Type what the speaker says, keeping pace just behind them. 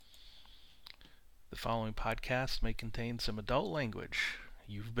following podcast may contain some adult language.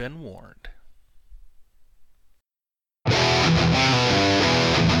 You've been warned.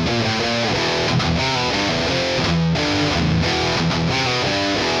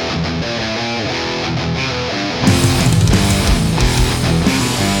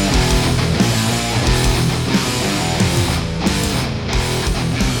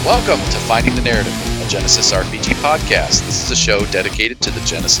 Welcome to Finding the Narrative, a Genesis RPG podcast. This is a show dedicated to the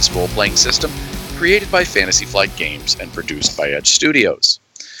Genesis role-playing system, created by Fantasy Flight Games and produced by Edge Studios.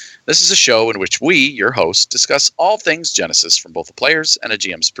 This is a show in which we, your hosts, discuss all things Genesis from both a player's and a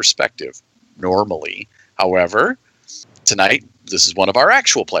GM's perspective. Normally, however, tonight, this is one of our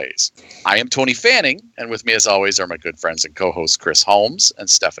actual plays. I am Tony Fanning, and with me as always are my good friends and co-hosts Chris Holmes and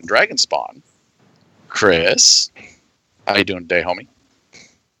Stefan Dragonspawn. Chris, how you doing today, homie?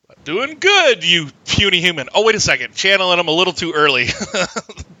 Doing good, you puny human. Oh, wait a second. Channeling them a little too early.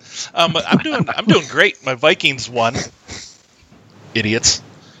 I'm doing great. My Vikings won. Idiots.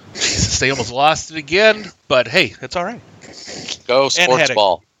 Jesus, they almost lost it again, but hey, it's all right. Go sports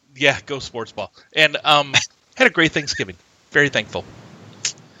ball. Yeah, go sports ball. And had a great Thanksgiving. Very thankful.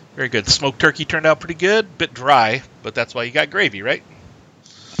 Very good. Smoked turkey turned out pretty good. Bit dry, but that's why you got gravy, right?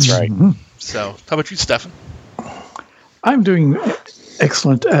 That's right. Mm-hmm. So, how about you, Stefan? I'm doing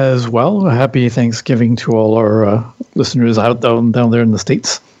excellent as well. Happy Thanksgiving to all our listeners out down there in the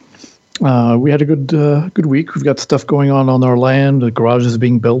States. We had a good week. We've got stuff going on our land. The garage is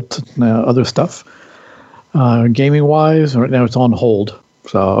being built, and other stuff. Gaming wise, right now it's on hold.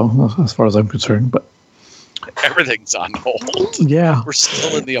 So as far as I'm concerned, but everything's on hold. Yeah, we're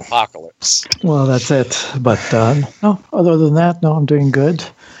still in the apocalypse. Well, that's it. But no, other than that, no, I'm doing good.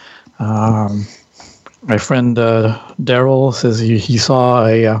 My friend Daryl says he saw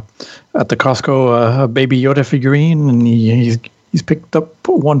at the Costco a Baby Yoda figurine, and he's picked up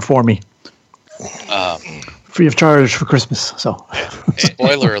one for me, free of charge for Christmas. So,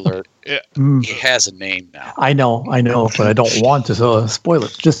 spoiler alert: he has a name now. I know, but I don't want to spoil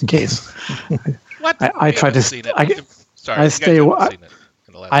it just in case. What? I try to. Seen it. I stay.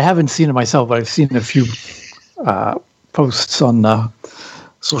 I haven't seen it myself, but I've seen a few posts on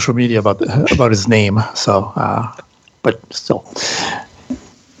social media about his name. So, but still.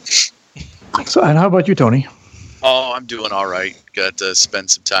 So, and how about you, Tony? Oh, I'm doing all right. Got to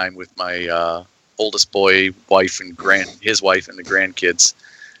spend some time with my oldest boy, wife, and his wife and the grandkids.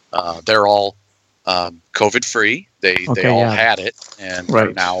 They're all COVID free. They all had it and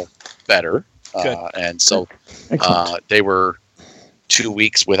are now better. And so they were 2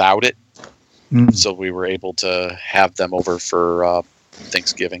 weeks without it. So we were able to have them over for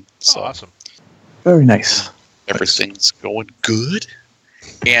Thanksgiving. So awesome. Very nice. Everything's going good.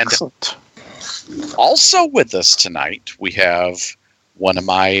 And excellent. Also with us tonight, we have one of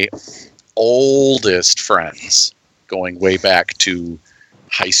my oldest friends, going way back to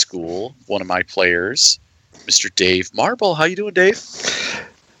high school, one of my players, Mr. Dave Marble. How you doing, Dave?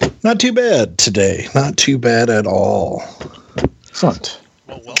 Not too bad today. Not too bad at all. Excellent.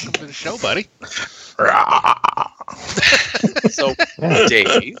 Well, welcome to the show, buddy. So,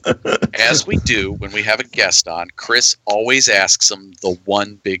 Dave, as we do when we have a guest on, Chris always asks him the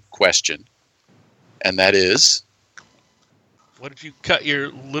one big question, and that is, what did you cut your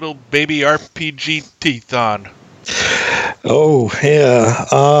little baby RPG teeth on? Oh,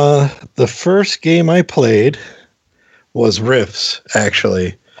 yeah. The first game I played was Rifts,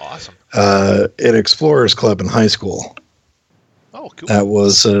 actually. Awesome. At Explorers Club in high school. Oh, cool. That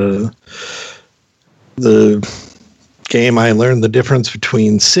was the game I learned the difference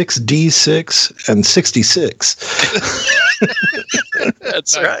between 6D6 and 66.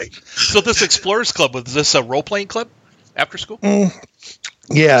 That's nice. Right. So this Explorers Club, was this a role-playing club after school?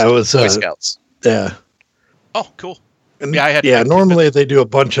 Yeah, it was Boy Scouts. Yeah. Oh, cool. Yeah, normally they do a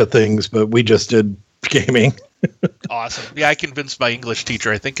bunch of things, but we just did gaming. Awesome. Yeah, I convinced my English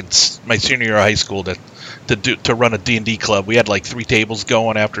teacher, I think it's my senior year of high school, to run a D&D club. We had like 3 tables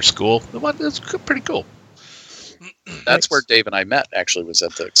going after school. It's pretty cool. That's where Dave and I met, actually, was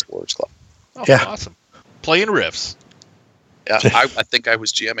at the Explorers Club. Oh, yeah. Awesome. Playing Rifts. Yeah, I think I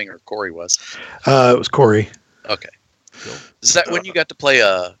was GMing, or Corey was. It was Corey. Okay. Cool. Is that when you got to play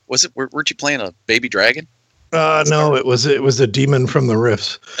weren't you playing a baby dragon? No, it was a demon from the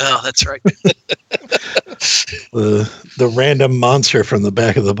Rifts. Oh, that's right. the random monster from the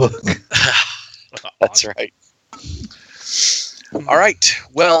back of the book. That's right. All right.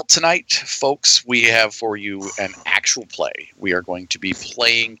 Well, tonight, folks, we have for you an actual play. We are going to be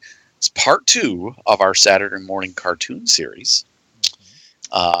playing part 2 of our Saturday morning cartoon series.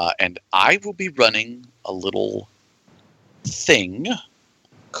 And I will be running a little thing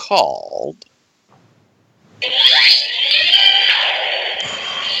called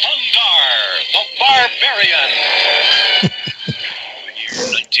Thundar, the Barbarian. The year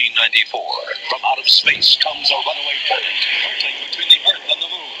 1994. From out of space comes a runaway planet, hurtling between the Earth and the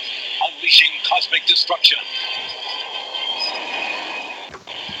Moon, unleashing cosmic destruction.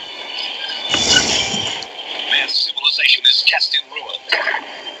 Man's civilization is cast in ruin.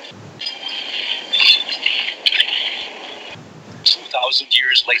 2,000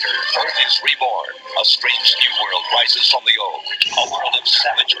 years later, Earth is reborn. A strange new world rises from the old. A world of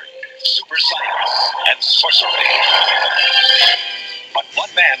savagery, super science, and sorcery. But one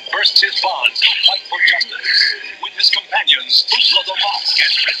man bursts his bonds to fight for justice. With his companions, Ukla the Mosk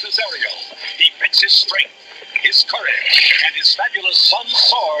and Princess Ariel, he pits his strength, his courage, and his fabulous sun's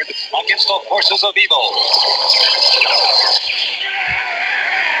sword against the forces of evil.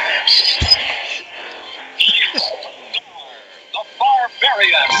 He is Thundar, the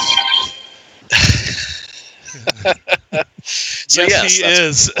Barbarian. So yes, he that's-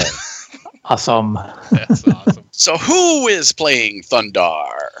 is. Awesome. That's awesome. So who is playing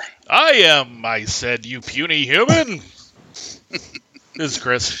Thundar? I am, I said, you puny human. This is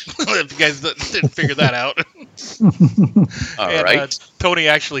Chris. If you guys didn't figure that out. All And, right. Tony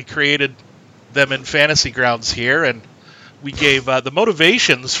actually created them in Fantasy Grounds here, and we gave the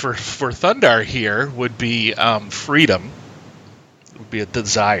motivations for Thundar here would be freedom, would be a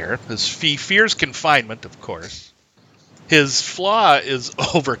desire. He fears confinement, of course. His flaw is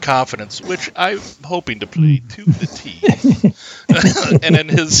overconfidence, which I'm hoping to play to the T. And then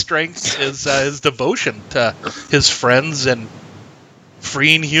his strength is his devotion to his friends and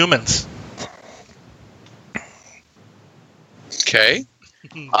freeing humans. Okay.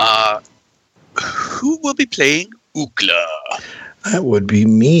 Who will be playing Ukla? That would be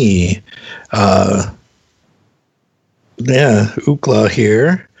me. Ukla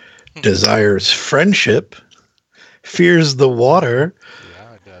here desires friendship, fears the water,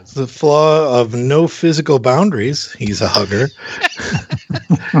 Yeah, it does. the flaw of no physical boundaries. He's a hugger.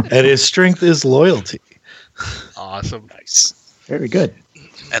 And his strength is loyalty. Awesome. Nice. Very good.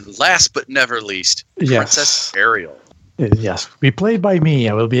 And last but never least, Yes. Princess Ariel. Yes. Be played by me.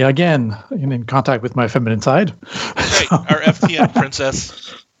 I will be again in contact with my feminine side. Right, our FTM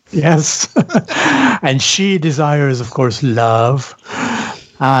princess. Yes. And she desires, of course, love.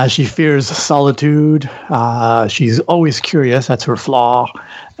 She fears solitude. She's always curious. That's her flaw.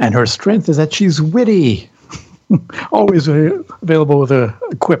 And her strength is that she's witty. Always available with a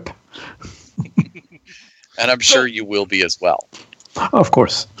quip. And I'm sure you will be as well. Of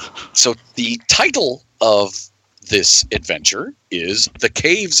course. So the title of this adventure is The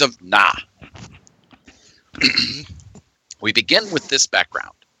Caves of Na. We begin with this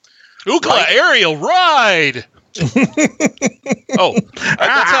background. Ukla Right. aerial ride. Oh,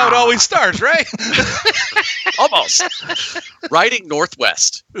 that's how it always starts, right? Almost. Riding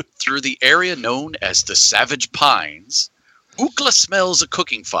northwest through the area known as the Savage Pines, Ukla smells a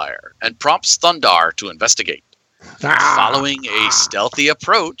cooking fire and prompts Thundar to investigate. Following a stealthy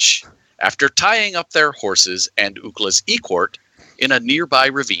approach, after tying up their horses and Ukla's Equort in a nearby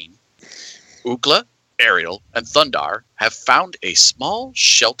ravine, Ukla, Ariel, and Thundar have found a small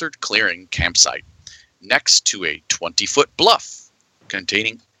sheltered clearing campsite next to a 20-foot bluff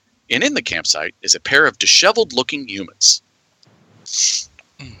containing, and in the campsite is a pair of disheveled-looking humans.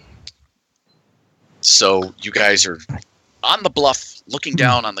 So you guys are on the bluff looking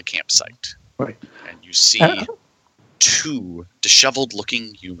down on the campsite. Right. And you see two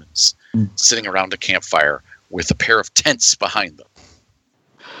disheveled-looking humans sitting around a campfire with a pair of tents behind them.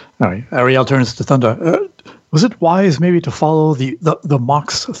 All right. Ariel turns to Thunder. Was it wise maybe to follow the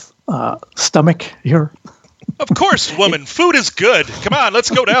mock's stomach here? Of course, woman. Food is good. Come on,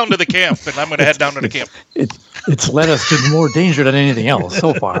 let's go down to the camp, and I'm going to head down to the camp. It's led us to more danger than anything else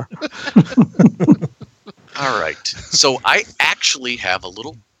so far. All right. So I actually have a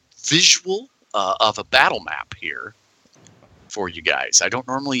little visual of a battle map here for you guys. I don't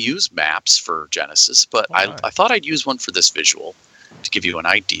normally use maps for Genesis, but Why? I thought I'd use one for this visual to give you an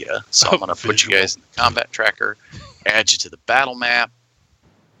idea. So I'm going to put you Visual. guys in the combat tracker, add you to the battle map.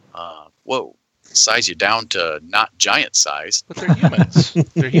 Size you down to not giant size. But they're humans.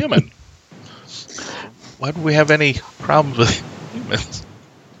 They're human. Why do we have any problems with humans?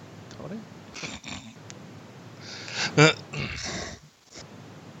 Tony?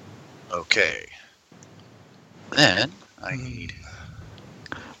 Okay. Then I need...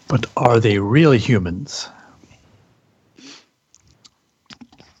 But are they really humans?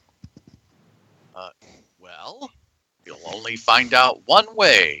 Well, you'll only find out one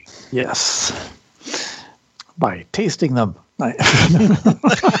way. Yes. By tasting them.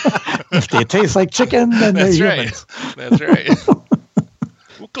 If they taste like chicken, then they're That's right. humans. That's right.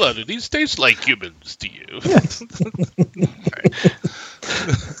 Ukla, do these taste like humans to you? Yes.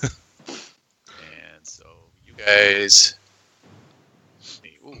 And so you guys.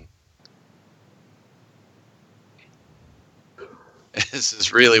 Ooh. This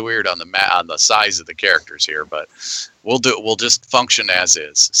is really weird on the size of the characters here, but we'll just function as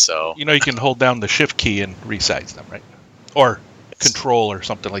is. So You know, you can hold down the shift key and resize them, right? Or control or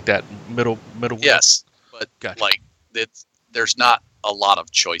something like that. Middle. yes, but Gotcha. like there's not a lot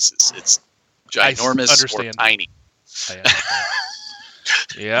of choices. It's ginormous or understand. tiny. I understand.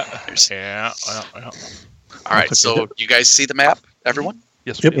 Yeah. There's- Yeah. All right, so you guys see the map, everyone?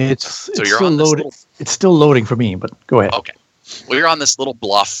 Yes, Yep. we do. It's you're still on this loading. little- It's still loading for me, but go ahead. Okay. Well, you're on this little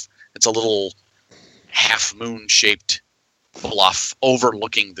bluff. It's a little half moon shaped bluff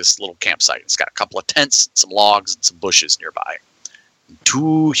overlooking this little campsite. It's got a couple of tents, some logs, and some bushes nearby. And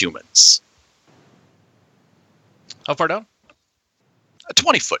 2 humans. How far down? A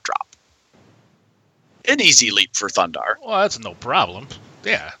 20-foot drop. An easy leap for Thundar. Well, that's no problem.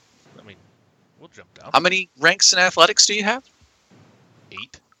 Yeah. I mean, we'll jump down. How many ranks in athletics do you have?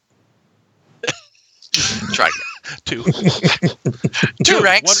 8. Try again. 2. 2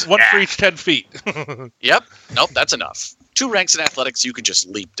 ranks. One for each 10 feet. Yep. Nope, that's enough. 2 ranks in athletics, you can just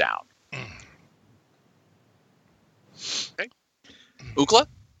leap down. Okay. Ukla?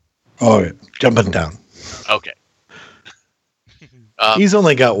 Oh, yeah. Jumping down. Okay. He's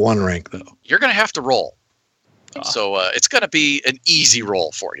only got 1 rank, though. You're going to have to roll. Ah. So it's going to be an easy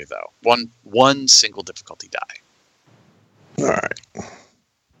roll for you, though. One single difficulty die. All right.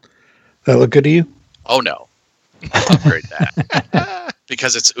 That look good to you? Oh, no. I'll upgrade that.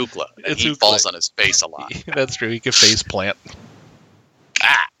 Because it's Ukla. And It's he Ukla. falls on his face a lot. That's true. He can face plant.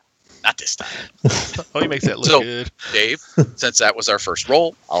 Ah, not this time. Oh, he makes that look So- good. Dave, since that was our first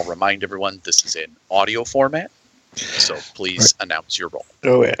roll, I'll remind everyone this is in audio format. So please announce your roll.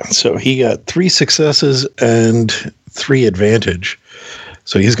 Oh, yeah. So he got 3 successes and 3 advantage.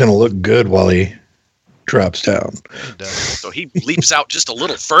 So he's going to look good while he drops down. And, So he leaps out just a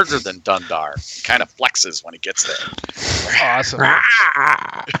little further than Dundar. Kind of flexes when he gets there. awesome.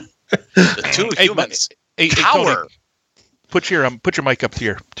 The 2 Hey, humans Hey, cower. Tony, put your mic up to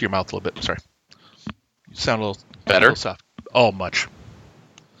your mouth a little bit. Sorry. You sound a little Better? A little soft. Oh, much.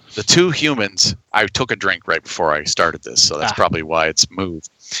 The 2 humans, I took a drink right before I started this, so that's Ah. probably why it's moved.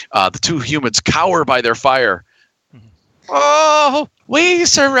 The 2 humans cower by their fire. Mhm. Oh, we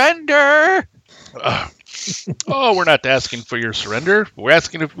surrender. Oh, we're not asking for your surrender. We're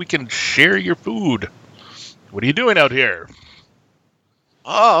asking if we can share your food. What are you doing out here?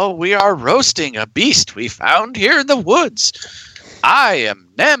 Oh, we are roasting a beast we found here in the woods. I am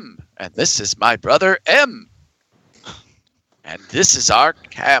Nem, and this is my brother M. And this is our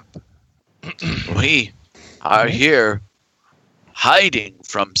camp. We are here hiding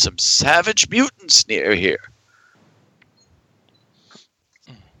from some savage mutants near here.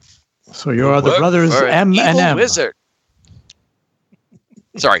 So you are the Work brothers for an M and evil M. Wizard.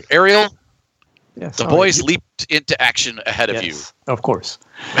 Sorry, Ariel. Yes, The sorry. boys leaped into action ahead of you. Yes, of course.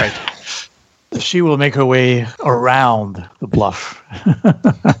 Right. She will make her way around the bluff,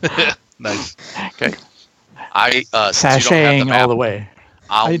 Nice. Okay. Since you don't have the sashaying map, all the way.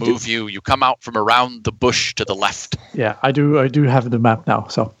 I'll I do. move you. You come out from around the bush to the left. Yeah, I do have the map now.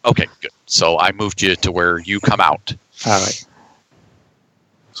 So Okay, good. So I moved you to where you come out. all right.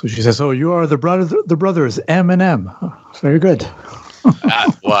 So she says, "Oh, you are the brothers M and M. Oh, very good."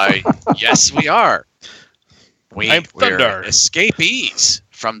 Why, yes, we are. I'm We're Thundar. escapees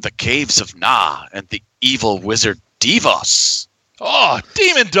from the caves of Na and the evil wizard Divos. Oh,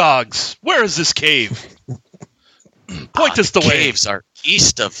 demon dogs! Where is this cave? Point us the way. Caves are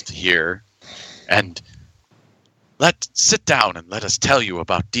east of here, and sit down and let us tell you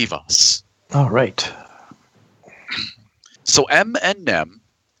about Divos. All right. So M and Nem,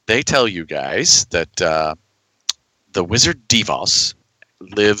 they tell you guys that the wizard Divos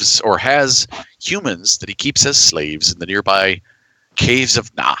lives or has humans that he keeps as slaves in the nearby caves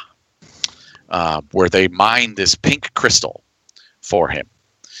of Na, where they mine this pink crystal for him.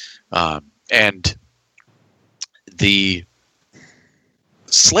 And the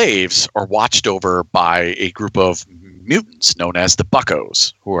slaves are watched over by a group of mutants known as the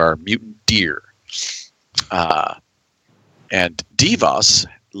Buccos, who are mutant deer. And Divos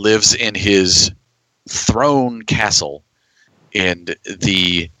lives in his throne castle in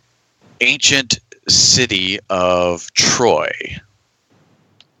the ancient city of Troy.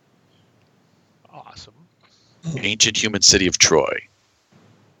 Awesome. Ancient human city of Troy.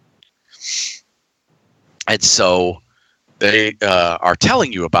 And so They are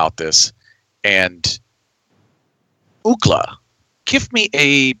telling you about this, and Ookla, give me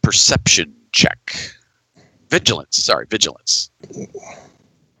a perception check. Vigilance.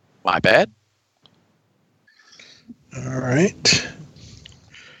 My bad. All right.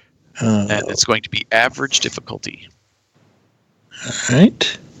 And it's going to be average difficulty. All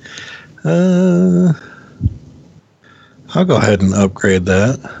right. I'll go ahead and upgrade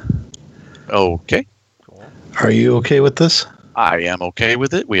that. Okay. Are you okay with this? I am okay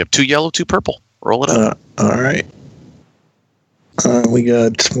with it. We have 2 yellow, 2 purple. Roll it up. All right. We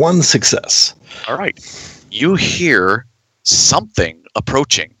got 1 success. All right. You hear something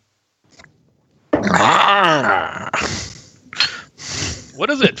approaching. What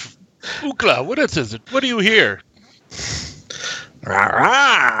is it? Ookla, what is it? What do you hear?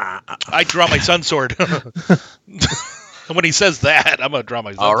 I draw my sun sword. When he says that, I'm going to draw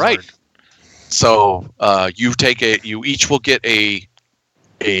my sun sword. All right. So you each will get a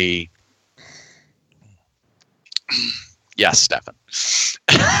yes, Stefan.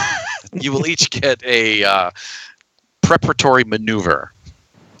 You will each get a preparatory maneuver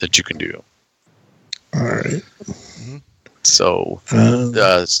that you can do. All right. So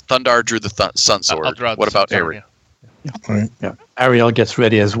Thundar drew the sun sword. I'll draw what the about sun sword, Ariel? All right. Yeah. Ariel gets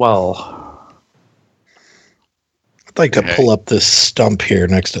ready as well. I'd like to pull up this stump here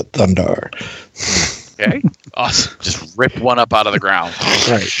next to Thundar. Okay. Awesome. Just rip one up out of the ground.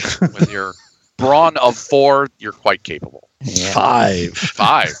 Right. With your brawn of 4, you're quite capable. Yeah. 5.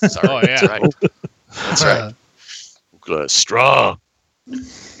 5. Sorry. Oh, yeah. That's right. That's right. Strong.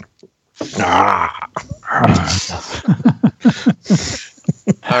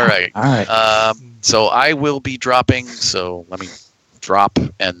 All right. All right. So I will be dropping. So let me drop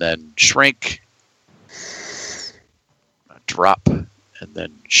and then shrink. Drop and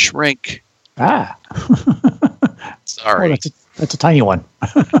then shrink. Sorry. Oh, that's a tiny one.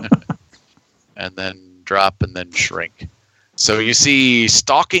 And then drop and then shrink. So you see,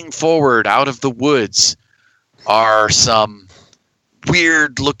 stalking forward out of the woods are some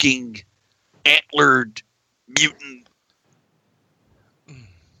weird-looking, antlered, mutant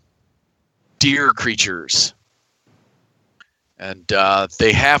deer creatures. And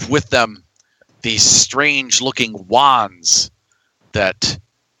they have with them these strange-looking wands that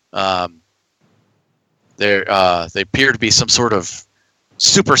they appear to be some sort of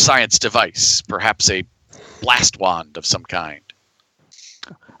super science device, perhaps a blast wand of some kind.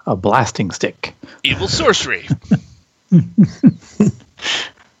 A blasting stick. Evil sorcery.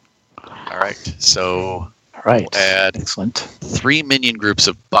 All right, so All right. we'll add Excellent. 3 minion groups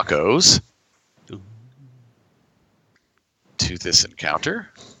of buckos to this encounter.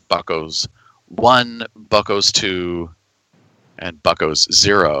 Buckos 1, buckos 2, and buckos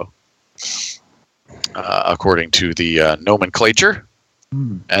 0, according to the nomenclature.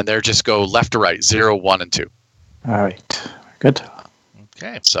 And they're just go left to right, 0, 1, and 2. All right. Good.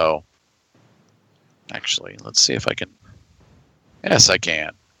 Okay. So, actually, let's see if I can. Yes, I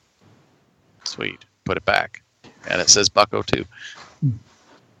can. Sweet. Put it back. And it says Bucko 2.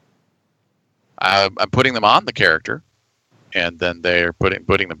 I'm putting them on the character, and then they're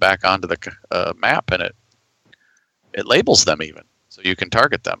putting them back onto the map, and it labels them even. So you can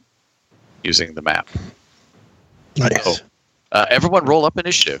target them using the map. Nice. So, everyone roll up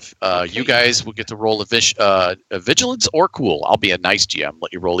initiative. You guys will get to roll a vigilance or cool. I'll be a nice GM.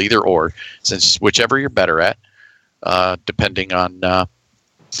 Let you roll either or, since whichever you're better at, depending on.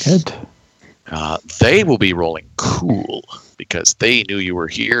 Good. They will be rolling cool because they knew you were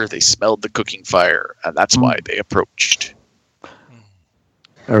here. They smelled the cooking fire, and that's why they approached.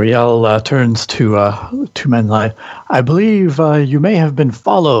 Ariel turns to 2 men like, I believe you may have been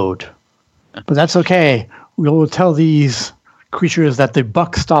followed, but that's okay. We will tell these creatures that the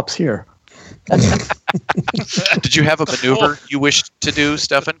buck stops here. Did you have a maneuver you wished to do,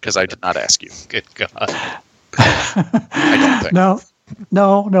 Stefan? Because I did not ask you. Good God. I don't think.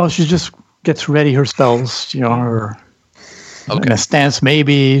 No. She just gets ready her spells, her in a stance,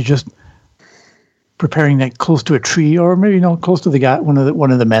 maybe just preparing that close to a tree, or maybe close to the guy, one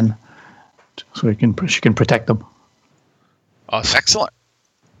of the men, so she can protect them. Awesome. Excellent.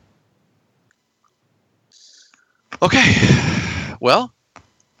 Okay, well,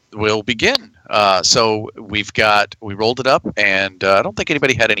 we'll begin. So we rolled it up, and I don't think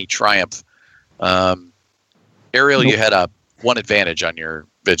anybody had any triumph. Ariel, you had a 1 advantage on your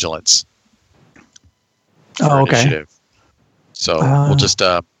vigilance. Oh, okay. Initiative. So we'll just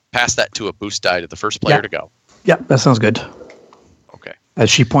pass that to a boost die to the first player to go. Yeah, that sounds good. Okay.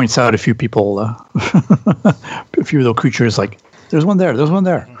 As she points out a few people, a few of those creatures, like, there's one there. All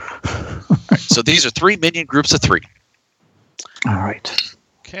right, so these are 3 minion groups of 3. All right.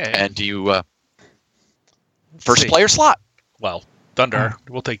 Okay. And you first see. player slot. Well, Thundar,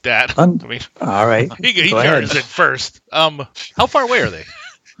 we'll take that. Thund- I mean, All right. he Go ahead. charges it first. How far away are they?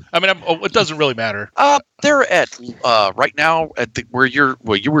 I mean, it doesn't really matter. They're at right now at where you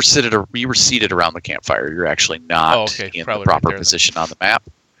were seated around the campfire. You're actually not in the Probably proper right there, position on the map.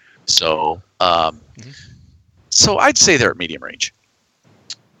 So, so I'd say they're at medium range.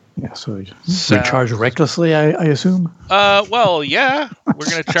 Yeah, so So- we charge recklessly, I assume. Well, yeah, we're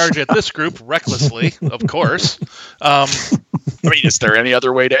going to charge at this group recklessly, of course. I mean, is there any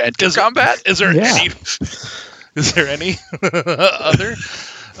other way to enter combat? Is there Yeah. any? Is there any other?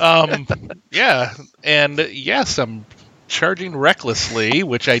 Yeah, and yes, I'm charging recklessly,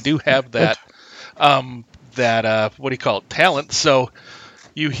 which I do have that. What do you call it? Talent. So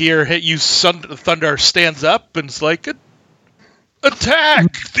you hear Thundar stands up and it's like,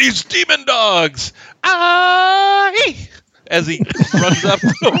 attack these demon dogs! Aye! As he runs up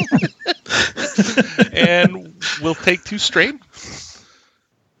to them. And we'll take 2 strain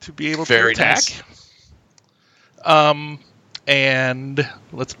to be able Very to attack. nice. And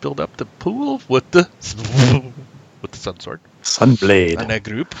let's build up the pool with the sun sword Sunblade. on that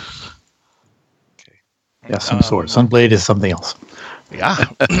group. Yeah, some sort. Sunblade is something else. Yeah.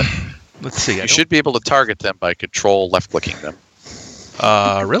 Let's see. You should be able to target them by control left-clicking them.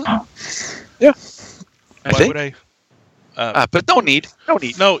 Really? Yeah. Why think. would I? But no need.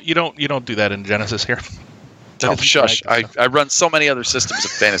 No, you don't. You don't do that in Genesis here. No, shush. I run so many other systems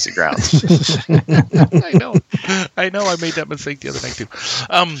of Fantasy Grounds. I know. I made that mistake the other night too.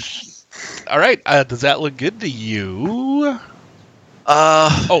 All right. Does that look good to you?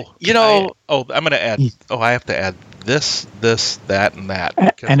 I'm going to add. I have to add this, that, and that.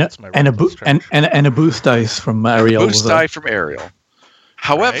 because And that's my a reckless charge. and a boost dice from Ariel. Boost die from Ariel.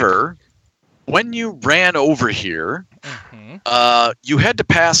 However, when you ran over here, Mhm. you had to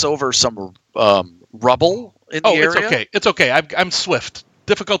pass over some rubble in the area. It's okay. It's okay. I'm swift.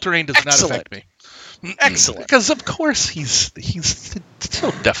 Difficult terrain does not affect me. Excellent. Because of course he's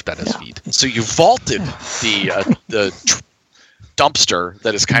so deft on his feet. So you vaulted the dumpster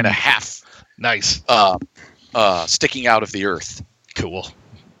that is kind of half Nice. sticking out of the earth, Cool.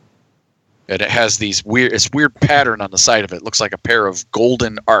 and it has this weird pattern on the side of it. Looks like a pair of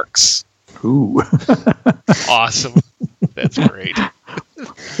golden arcs. Ooh. Awesome. That's great.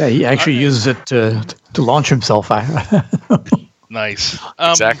 Yeah, he actually uses it to launch himself. Nice.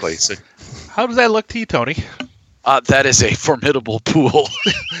 Exactly. So How does that look to you, Tony? that is a formidable pool.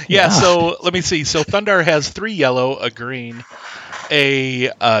 Yeah, so let me see. So Thundar has 3 yellow, a green,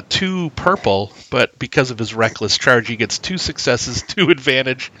 a 2 purple, but because of his reckless charge, he gets 2 successes, 2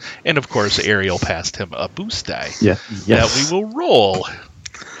 advantage, and of course Ariel passed him a boost die. Yeah. That Yes. we will roll.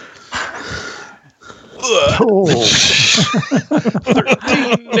 Oh.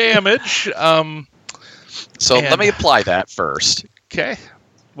 13 damage. So And- let me apply that first. Okay.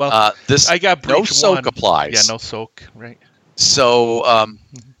 Well, This I got no breach soak 1. applies. Yeah, no soak. Right. So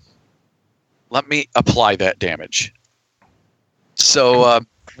let me apply that damage. So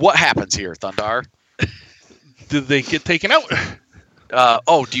what happens here, Thundar? Did they get taken out?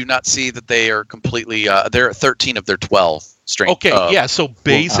 Do you not see that they are completely? They're at 13 of their 12 strength. Okay, yeah, so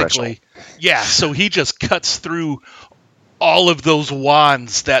basically, so he just cuts through all of those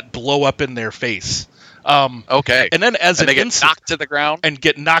wands that blow up in their face. Okay. And then as And an they get instant, knocked to the ground. and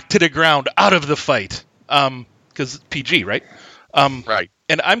get knocked to the ground out of the fight. Because PG, right? Right.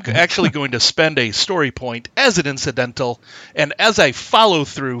 And I'm actually going to spend a story point as an incidental, and as I follow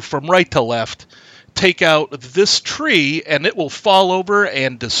through from right to left, take out this tree, and it will fall over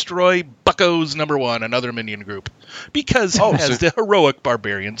and destroy Bucko's number 1, another minion group, because he has the heroic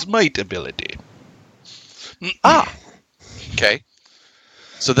barbarian's might ability. Okay.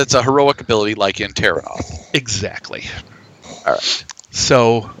 So that's a heroic ability like in Terranoth. Exactly. All right.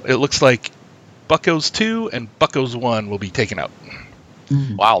 So it looks like Bucko's 2 and Bucko's 1 will be taken out.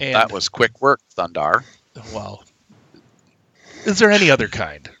 Wow, And- that was quick work, Thundar. Well, is there any other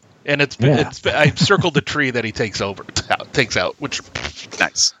kind? And I've circled the tree that he takes out, which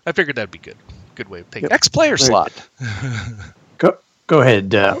Nice. I figured that'd be good. Good way of taking it. Next player slot. Go ahead,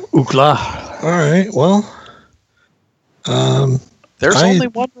 Ukla. All right. Well, There's I- only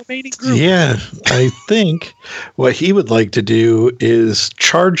one remaining group. yeah, I think what he would like to do is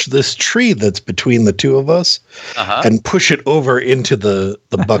charge this tree that's between the two of us Uh-huh. and push it over into the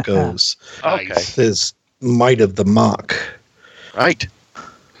buckos. Okay. Nice. His might of the mock. Right.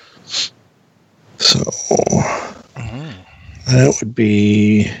 So that would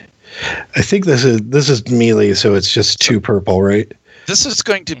be. I think this is melee, so it's just 2 purple, right? This is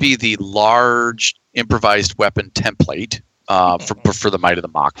going to be the large improvised weapon template. for the Might of the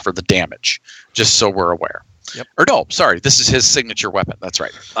Mock, for the damage, just so we're aware. Yep. Or no, sorry, this is his signature weapon. That's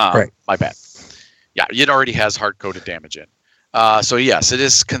right. Right. My bad. Yeah, it already has hard-coded damage in. So yes, it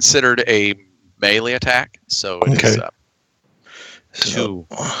is considered a melee attack. So it is 2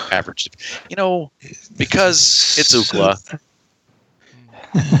 average. You know, because it's Ukla,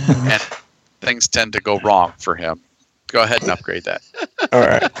 and things tend to go wrong for him. Go ahead and upgrade that. All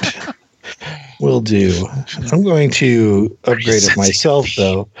right. Will do. I'm going to upgrade it myself,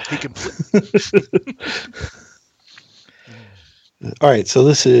 though. He can All right, so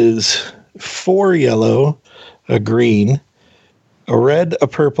this is 4 yellow, a green, a red, a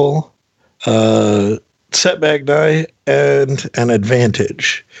purple, setback die, and an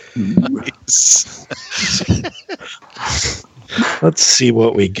advantage. Nice. Let's see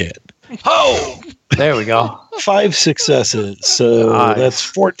what we get. Oh! There we go. 5 successes, so Nice. that's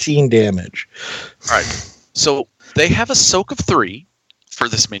 14 damage. All right. So they have a soak of 3 for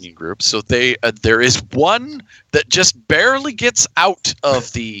this minion group. So they there is one that just barely gets out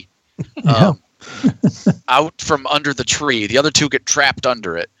of the out from under the tree. The other 2 get trapped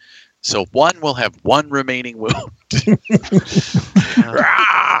under it. So one will have 1 remaining wound.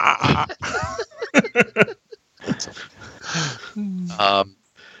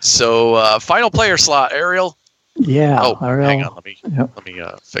 So final player slot, Ariel. Yeah. Oh, Ariel. hang on. Let me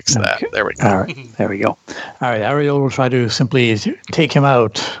fix that. Okay. There we go. All right, there we go. All right, Ariel will try to simply take him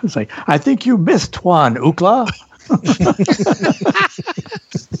out. It's like, I think you missed one, Ukla. Up to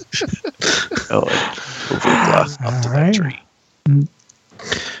that right. tree.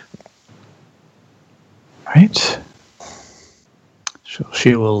 Right. So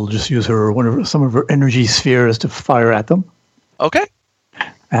she will just use some of her energy spheres to fire at them, Okay.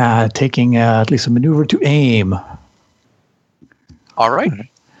 taking at least a maneuver to aim. All right.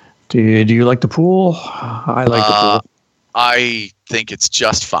 Do you like the pool? I like the pool. I think it's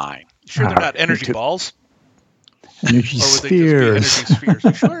just fine. Sure, they're All not right, energy me too. balls. Energy Or would spheres. they just be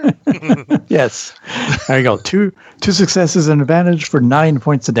energy spheres? You sure? Yes. There you go. Two successes and advantage for 9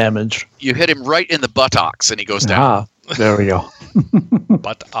 points of damage. You hit him right in the buttocks, and he goes down. Ah, there we go.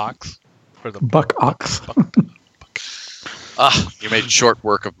 Butt ox. For the Buck ox. You made short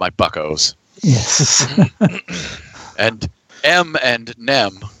work of my buckos. Yes. And M and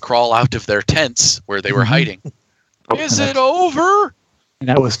Nem crawl out of their tents where they were hiding. Is it over? And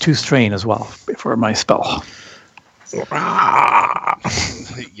that was 2 strain as well for my spell.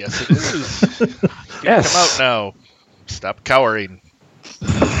 Yes, it is. Yes. Come out now. Stop cowering.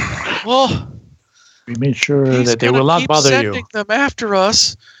 Well, We made sure he's that they gonna will not keep bother sending you. them after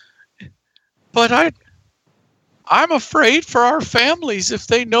us. But I'm afraid for our families if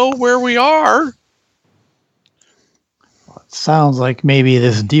they know where we are. Sounds like maybe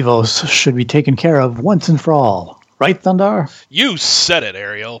this Devos should be taken care of once and for all. Right, Thundar? You said it,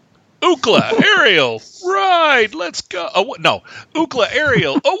 Ariel. Ukla, Ariel, right, let's go. Oh, no, Ukla,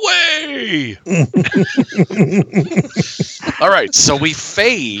 Ariel, away! All right, so we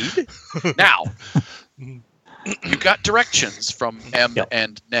fade. Now, you got directions from M Yep.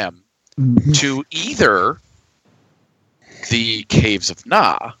 and Nem Mhm. to either the Caves of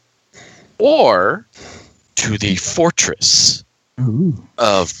Na or to the Fortress Ooh.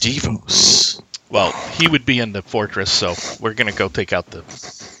 of Devos. Well, he would be in the fortress, so we're going to go take out the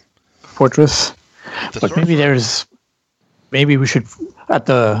Fortress. But maybe we should at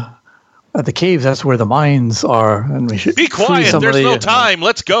the caves. That's where the mines are, and we should Be free quiet, some of there's no the- time,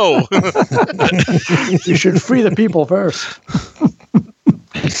 let's go. We should free the people first.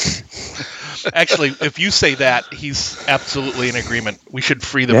 Actually, if you say that, he's absolutely in agreement. We should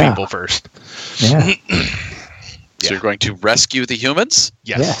free the Yeah. people first. Yeah. So you're going to rescue the humans?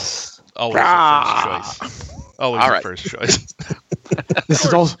 Yes. Yes. Always the first choice. Always All the right. first choice. This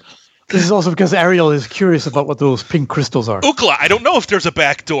is also because Ariel is curious about what those pink crystals are. Ukla, I don't know if there's a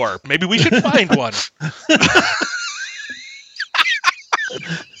back door. Maybe we should find one.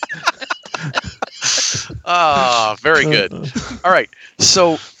 Very good. All right.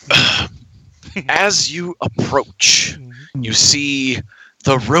 So as you approach, you see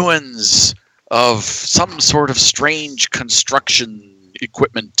the ruins of some sort of strange construction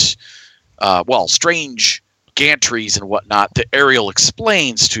equipment. Strange gantries and whatnot that Ariel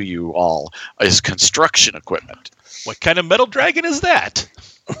explains to you all is construction equipment. What kind of metal dragon is that?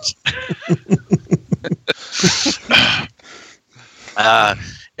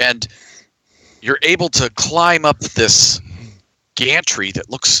 And you're able to climb up this gantry that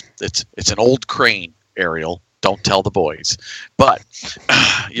looks it's an old crane, Ariel. Don't tell the boys. But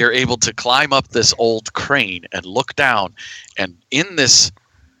you're able to climb up this old crane and look down, and in this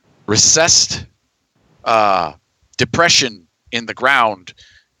recessed depression in the ground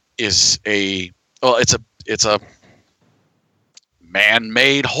is it's a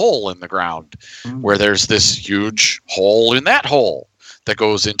man-made hole in the ground where there's this huge hole in that hole that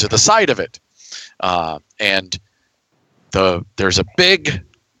goes into the side of it. And there's a big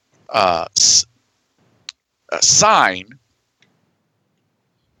sign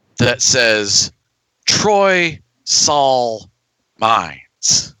that says Troy Sol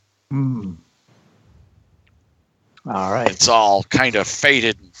Mines. All right. It's all kind of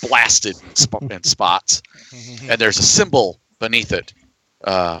faded and blasted in spots. And there's a symbol beneath it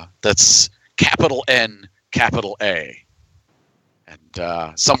that's capital N, capital A.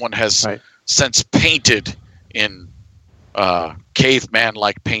 And someone has since painted in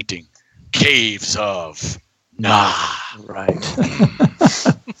caveman-like painting, Caves of Nah. Right.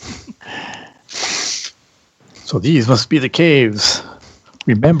 So these must be the caves.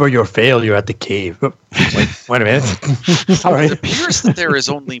 Remember your failure at the cave. Wait a minute. Sorry. It appears that there is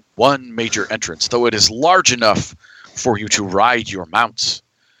only one major entrance, though it is large enough for you to ride your mounts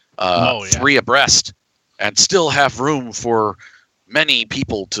 3 abreast and still have room for many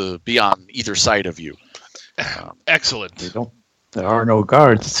people to be on either side of you. Excellent. There are no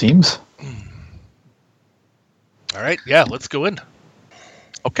guards, it seems. All right. Yeah, let's go in.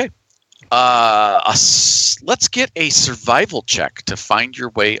 Okay. Let's get a survival check to find your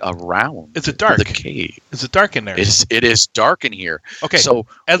way around. Is it dark? The cave. Is it dark in there? It is dark in here. Okay. So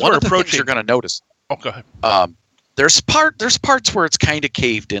as one we're of the things approaching, you're going to notice. Oh, go ahead. There's parts where it's kind of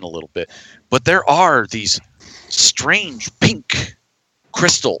caved in a little bit, but there are these strange pink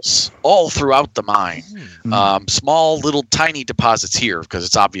crystals all throughout the mine. Small little tiny deposits here because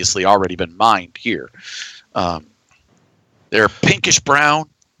it's obviously already been mined here. They're pinkish brown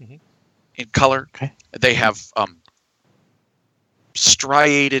in color. Okay. They have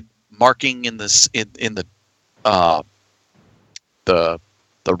striated marking in this in the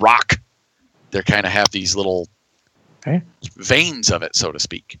rock. They kind of have these little veins of it, so to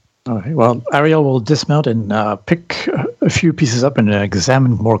speak. Okay. Well, Ariel will dismount and pick a few pieces up and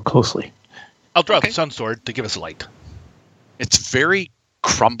examine more closely. I'll draw the sun sword to give us light. It's very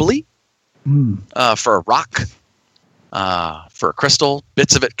crumbly for a rock. For a crystal,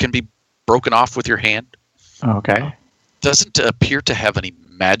 bits of it can be broken off with your hand. Okay. Doesn't appear to have any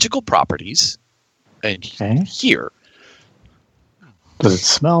magical properties. And here, does it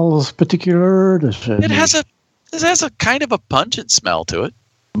smell particular? it has a kind of a pungent smell to it.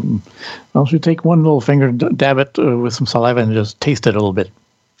 Well, should take one little finger, dab it with some saliva, and just taste it a little bit.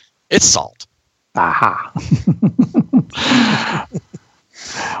 It's salt. Aha!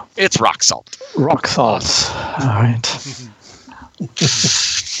 It's rock salt. Rock salt. All right.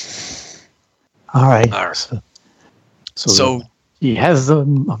 All right. So he has the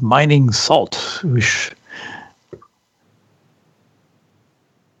mining salt.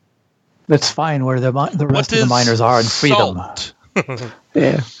 Let's find where the rest of the miners are and free them.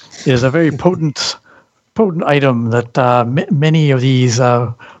 Yeah, it is a very potent item that many of these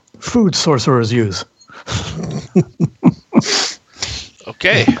food sorcerers use.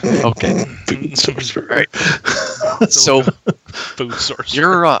 Okay. Food sorcerer. Right. So food source.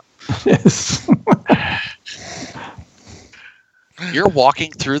 Yes. You're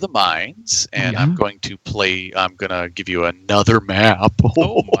walking through the mines, and I'm going to give you another map.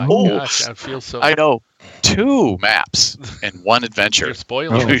 Oh my gosh, I feel so. I know. 2 maps in one adventure. You're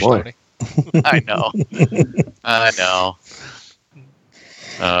spoiling me, boy. Tony. I know.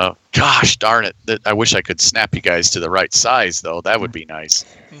 Gosh darn it. I wish I could snap you guys to the right size, though. That would be nice.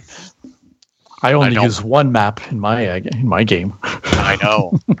 I only use one map in my game. I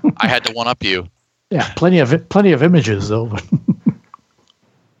know. I had to one-up you. Yeah, plenty of images, though.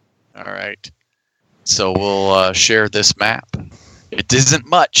 All right. So we'll share this map. It isn't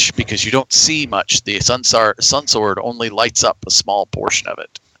much because you don't see much. The sun sword only lights up a small portion of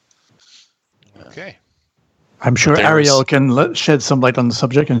it. Okay. I'm sure Ariel can shed some light on the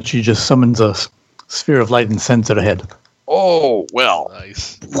subject, and she just summons a sphere of light and sends it ahead. Oh, well.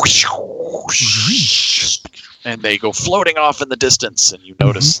 Nice. And they go floating off in the distance, and you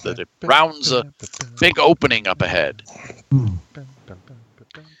notice that it rounds a big opening up ahead.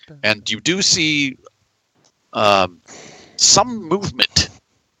 And you do see some movement.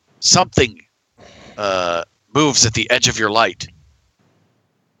 Something moves at the edge of your light.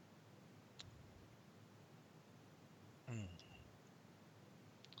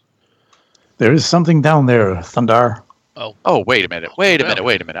 There is something down there, Thundar. Oh, wait a minute.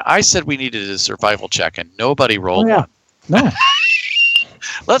 I said we needed a survival check, and nobody rolled one. No.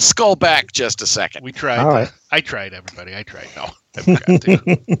 Let's scroll back just a second. We tried. All right. I tried, everybody. I tried. No. I forgot to.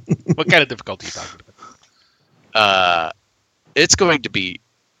 What kind of difficulty are you talking about? it's going to be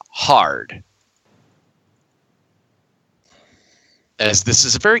hard, as this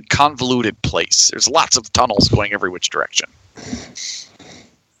is a very convoluted place. There's lots of tunnels going every which direction.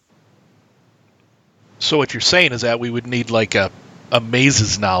 So what you're saying is that we would need like a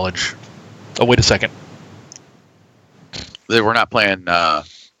mazes knowledge. Oh, wait a second. We're not playing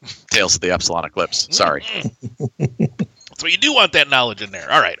Tales of the Epsilon Eclipse. Sorry. So you do want that knowledge in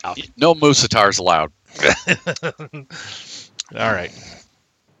there. All right. No Musatars allowed. All right.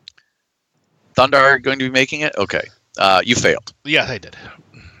 Thundar going to be making it? Okay. You failed. Yeah, I did.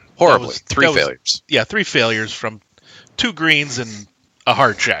 Horribly. Three failures. Yeah, 3 failures from 2 greens and a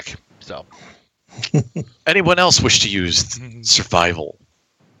hard check. So. Anyone else wish to use survival?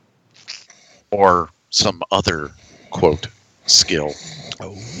 Or some other, quote, skill?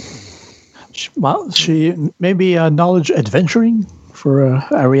 Oh. Well, she maybe knowledge adventuring for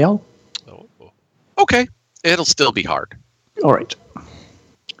Ariel. Oh. Okay. It'll still be hard. All right.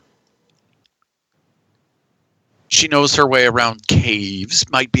 She knows her way around caves,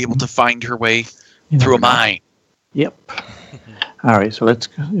 might be able to find her way through a mine. Yep. All right, so let's.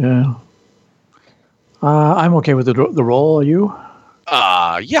 I'm okay with the roll. Are you?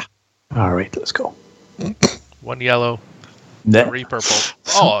 Yeah. All right, let's go. 1 yellow, That- 3 purple.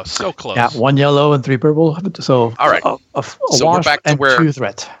 Oh, so close. Yeah, 1 yellow and 3 purple. So All right. a So we're wash back to and where- 2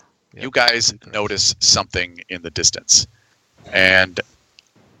 threat. Yep. You guys notice something in the distance. And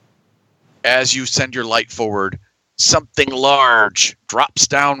as you send your light forward, something large drops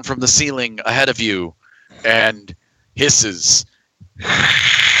down from the ceiling ahead of you and hisses.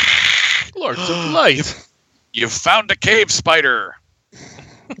 Lords of Light. You've found a cave spider.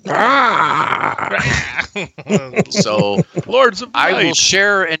 So Lords of I will Light.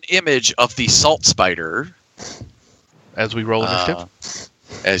 share an image of the salt spider As we roll initiative.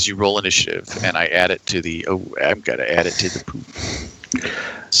 as you roll initiative, and I add it to the. Oh, I'm gonna add it to the poop.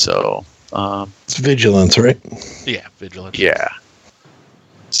 So, It's vigilance, right? Yeah, vigilant. yeah.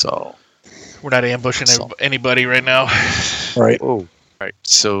 So, We're not ambushing So- anybody right now. Right. oh, right.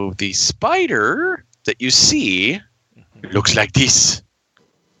 So the spider that you see looks like this.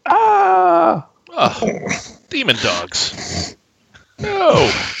 Ah! Oh, demon dogs. No.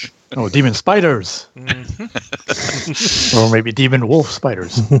 Oh, demon spiders, Mhm. or maybe demon wolf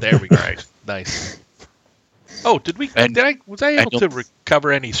spiders. There we go. Nice. Oh, did we? And- Was I able to don't-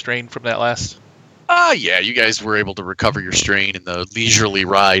 recover any strain from that last? Yeah, you guys were able to recover your strain in the leisurely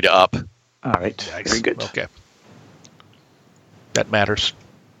ride up. All right, Nice. very good. Okay. That matters.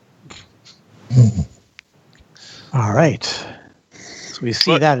 All right. So we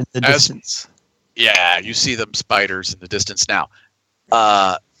see But that in the as- distance. Yeah, you see them spiders in the distance now.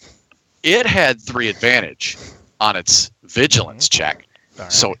 It had 3 advantage on its vigilance check, All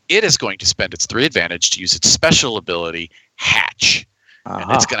right. so it is going to spend its 3 advantage to use its special ability, Hatch,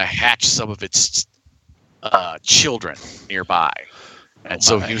 and it's going to hatch some of its children nearby. And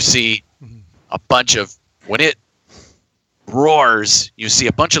so my. you see a bunch of, when it roars, you see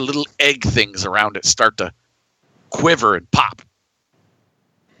a bunch of little egg things around it start to quiver and pop.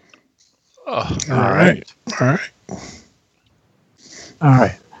 Oh, All right. All right. All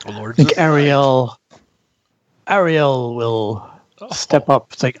right. Lords I think of Ariel will Light. step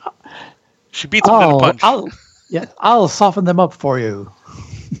up. It's like, She beats him to the punch. I'll soften them up for you.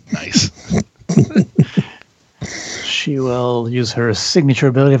 Nice. She will use her signature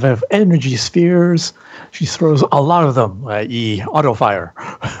ability of energy spheres. She throws a lot of them, i.e., auto fire.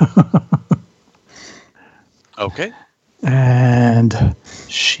 Okay. And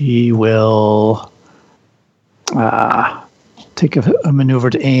she will take a maneuver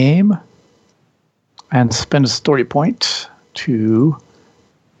to aim and spend a story point to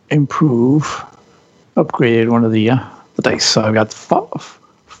upgrade one of the dice. So I've got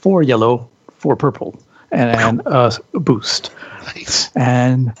 4 yellow, 4 purple, and a boost. Nice.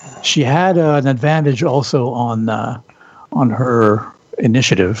 And she had an advantage also on her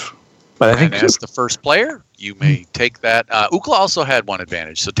initiative. But I And think as the first player, you may take that. Ukla also had 1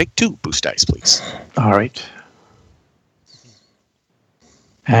 advantage, so take 2 boost dice, please. all right.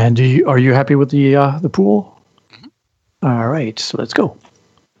 And are you happy with the pool? Mm-hmm. All right, so let's go.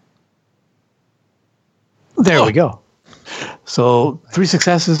 There we go. So 3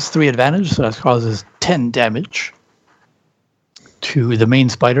 successes, 3 advantage. So that causes 10 damage to the main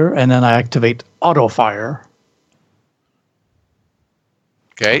spider, and then I activate auto fire.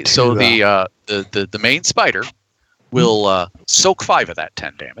 Okay, so the main spider will soak 5 of that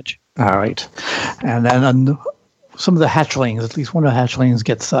 10 damage. All right, and then on some of the hatchlings, at least one of the hatchlings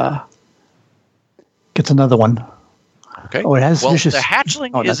gets another one. Okay. Oh, it has well, vicious. the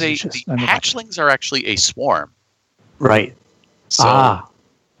hatchling Oh, is that's vicious. the Never mind. hatchlings are actually a swarm. Right. So,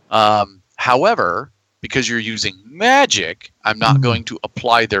 however, because you're using magic, I'm not going to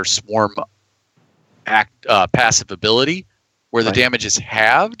apply their swarm passive ability where the Right. damage is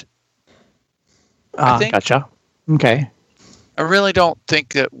halved. I think. Gotcha. Okay. I really don't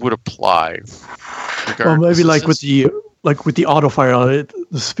think that would apply. Well, maybe regardless. like with the auto fire,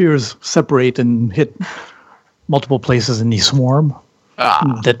 the spheres separate and hit multiple places in the swarm,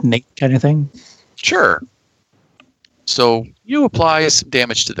 detonate kind of thing. Sure. So you apply some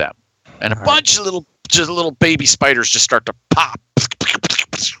damage to them, and a bunch of little baby spiders just start to pop.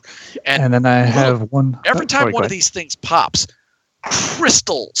 And then I have one. Every time sorry, one go of these things pops,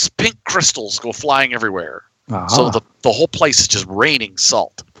 pink crystals go flying everywhere. ahead. So the whole place is just raining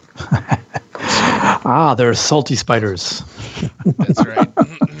salt. They're salty spiders, That's right.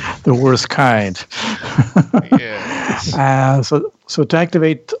 the worst kind. Yeah. So to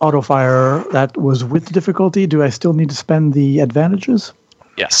activate auto fire, that was with difficulty. Do I still need to spend the advantages?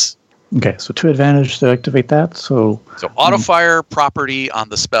 Yes. Okay, so 2 advantage to activate that. So auto fire property on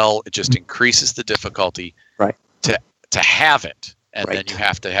the spell, it just increases the difficulty. Right. To have it, and then Right. you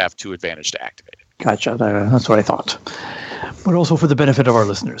have to have 2 advantage to activate it. gotcha. That's what I thought. But also for the benefit of our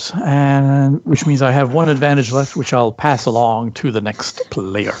listeners, and which means I have 1 advantage left, which I'll pass along to the next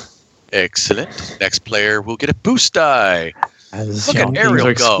player. Excellent. Next player will get a boost die. As Look at things Ariel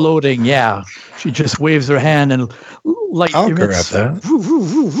are go. exploding, yeah. She just waves her hand and light I'll emits. grab that. Woo, woo,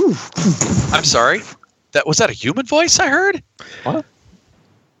 woo, woo. I'm sorry. Was that a human voice I heard?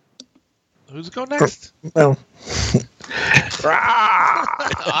 Who's going next? Well,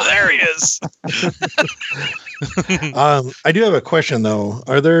 Oh, there he is. I do have a question though.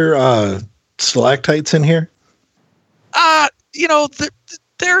 Are there stalactites in here?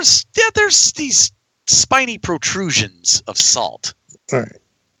 There's these spiny protrusions of salt. All right.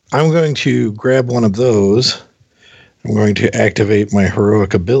 I'm going to grab one of those. I'm going to activate my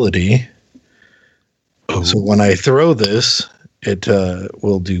heroic ability. So when I throw this, it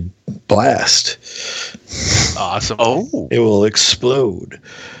will do blast. Awesome. Oh, It will explode.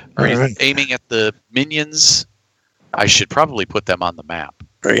 are you All right. aiming at the minions? I should probably put them on the map.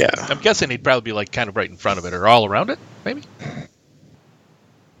 Oh, yeah. I'm guessing he'd probably be like kind of right in front of it or all around it, maybe.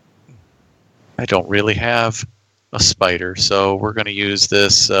 I don't really have a spider, so we're going to use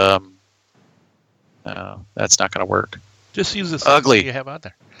this. That's not going to work. Just use this Ugly. you have out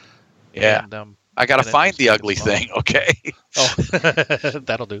there. Yeah. And, I got to And then find just the take ugly them all. thing, okay? oh,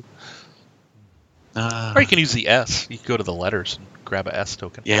 that'll do. Uh, Or you can use the S. You can go to the letters and grab a S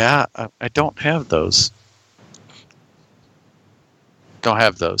token. yeah, I don't have those.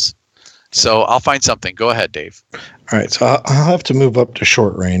 So I'll find something. Go ahead, Dave. All right. So I'll have to move up to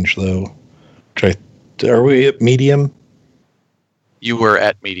short range, though. Are we at medium? You were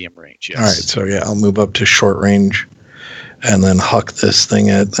at medium range, yes. All right. So, yeah, I'll move up to short range and then huck this thing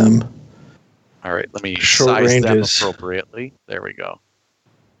at them. All right, let me Short size range them is- appropriately. There we go.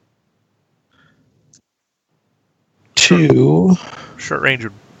 2. Short range,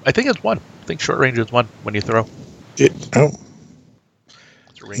 I think it's 1. I think short range is 1 when you throw. It's It's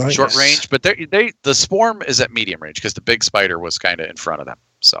a range. Nice. Short range, but the swarm is at medium range because the big spider was kind of in front of them.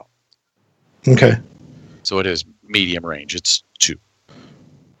 okay. So it is medium range. It's 2.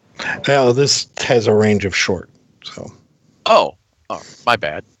 Well, this has a range of short. So, Oh, my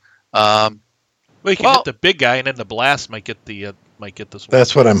bad. Well, you can Well- hit the big guy, and then the blast might get this one.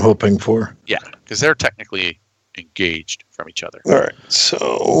 that's what I'm hoping for. Yeah, because they're technically engaged from each other. All right.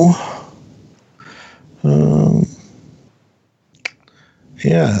 So,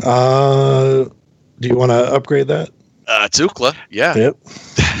 yeah. Do you want to upgrade that? It's Ukla. Yeah. Yep.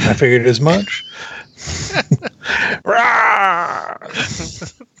 I figured as much. All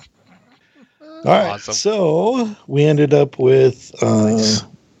right. Awesome. So we ended up with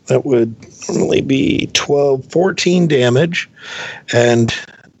that would normally be 14 damage and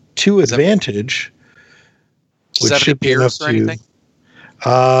 2 Is that- advantage, which 70 should be enough pierce or anything?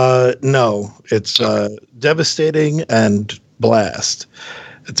 no, it's devastating and blast.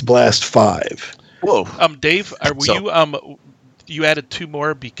 It's blast 5. Whoa. Dave, were So- you added 2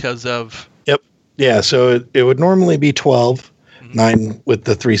 more because of? Yeah, so it would normally be 12, Mhm. 9 with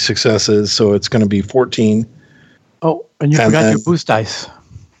the 3 successes, so it's going to be 14. Oh, and you And forgot then- your boost dice.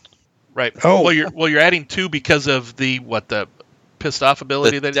 Right. Oh. Well, you're adding 2 because of the pissed off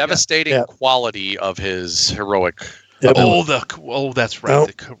ability The that he's got? devastating Yeah. quality of his heroic. Yep. That's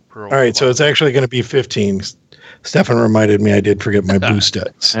right. Oh. All All right, so it's actually going to be 15. Stefan reminded me I did forget my boost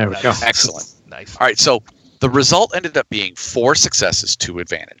dice. There we go. Excellent. nice. All right, so the result ended up being 4 successes, 2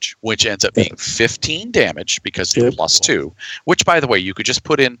 advantage, which ends up being 15 damage because of the Yep. +2, which, by the way, you could just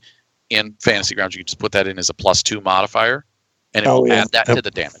put in in Fantasy Grounds, you can just put that in as a +2 modifier, and it Oh, will yeah. add that to the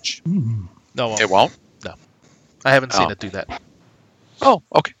damage. No, It won't? I haven't seen Oh. it do that, Oh,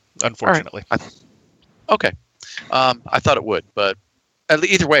 okay. unfortunately. Okay. I thought it would, but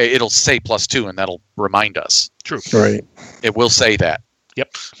either way, it'll say +2, and that'll remind us. True. Right. It will say that.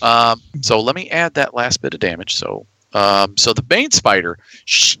 Yep. So let me add that last bit of damage. So the Bane Spider,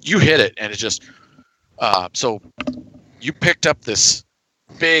 you hit it, and it just... so you picked up this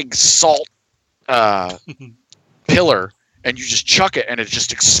big salt pillar, and you just chuck it, and it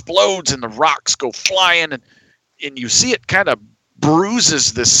just explodes, and the rocks go flying, and you see it kind of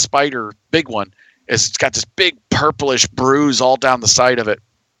bruises this spider, big one. It's got this big purplish bruise all down the side of it.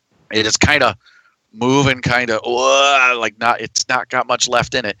 It is kind of moving, it's not got much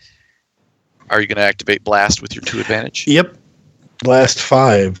left in it. Are you going to activate Blast with your 2 advantage? Yep. Last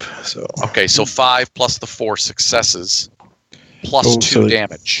 5. So Okay, so 5 plus the 4 successes, plus Oh, 2 so-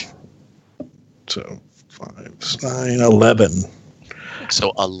 damage. 5, 9, 11.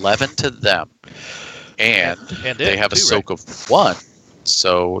 So 11 to them. And And they it, have a too, soak of 1.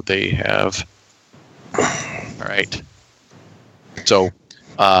 So they have... All right. So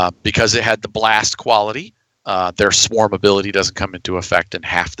because it had the blast quality, their swarm ability doesn't come into effect in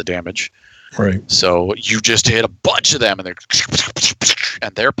half the damage. Right. So you just hit a bunch of them,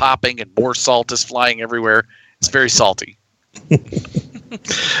 and they're popping, and more salt is flying everywhere. It's very salty.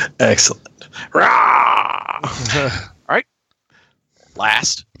 Excellent. Rah! All right.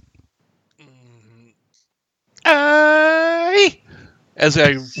 Last. Aye! As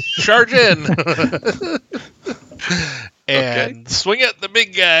I charge in and swing at the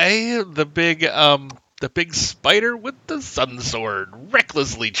big guy, the big spider with the sun sword,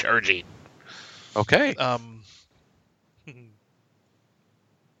 recklessly charging. Okay.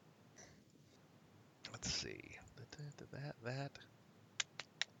 Let's see. That.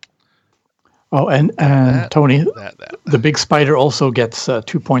 Oh, and Tony, That. the big spider also gets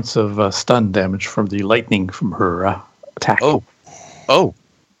 2 points of stun damage from the lightning from her attack. Oh.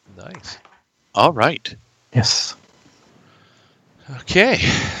 Nice. All right. Yes. Okay.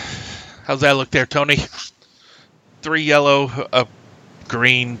 How's that look there, Tony? 3 yellow,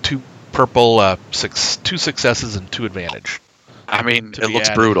 green, 2 purple, 2 successes, and 2 advantage. I mean, To it be looks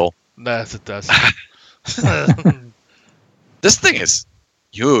added. brutal. Yes, it does. This thing is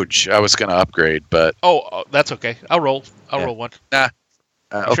huge. I was going to upgrade, but That's okay. I'll roll. I'll Yeah. roll one.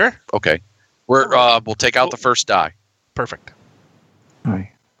 okay. Sure. Okay. We'll take out the first die. Perfect. All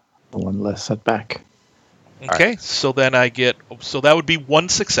right. One less setback. Okay, so then I get... So that would be 1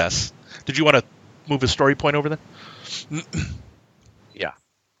 success. Did you want to move a story point over then? Yeah.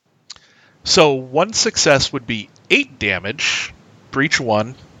 So 1 success would be 8 damage for each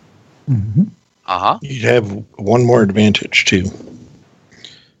one. Mm-hmm. Uh-huh. You'd have 1 more advantage too.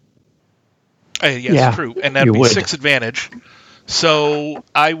 Yes, Yeah, true. And that'd you be would. 6 advantage. So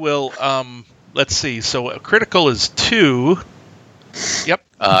I will... let's see. So a critical is 2. Yep.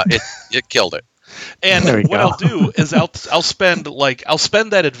 It killed it. And There you what go. I'll do is I'll spend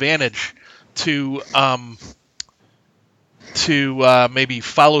that advantage to maybe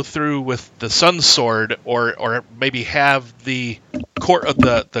follow through with the sun sword, or maybe have the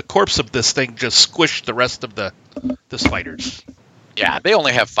corpse of this thing just squish the rest of the spiders. Yeah, they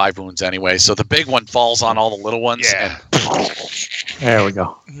only have 5 wounds anyway, so the big one falls on all the little ones. Yeah. There we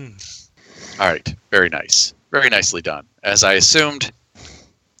go. All right. Very nice. Very nicely done. As I assumed,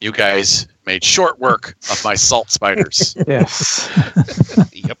 you guys made short work of my salt spiders. Yes.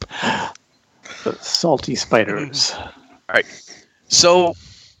 Yep. Salty spiders. All right. So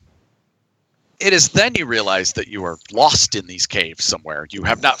it is then you realize that you are lost in these caves somewhere. You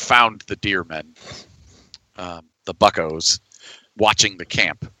have not found the deer men, the buckos, watching the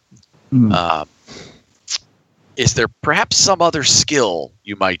camp. Mm. Is there perhaps some other skill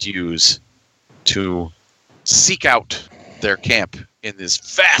you might use to seek out their camp in this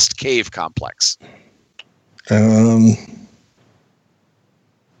vast cave complex?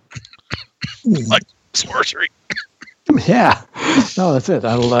 Like sorcery. Yeah. No, that's it.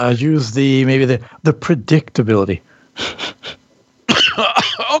 I'll use the predictability.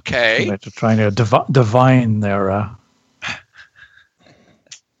 Okay. Like trying to divine their,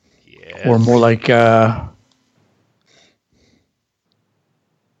 Yeah. or more like,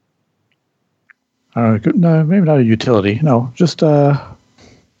 no, maybe not a utility. No, just kind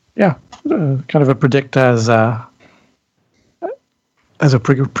of a predict as a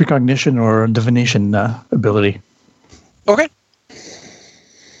precognition or divination ability. Okay.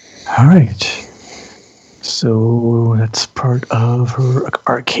 All right. So that's part of her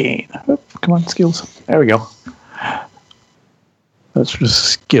arcane. Oh, come on, skills. There we go. That's just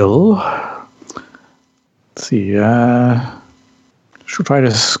skill. Let's see. Should try to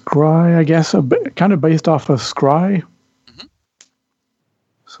scry, I guess. Kind of based off of scry. Mhm.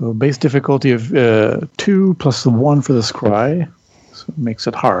 So base difficulty of 2 plus the 1 for the scry. So it makes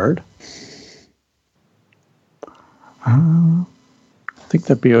it hard. I think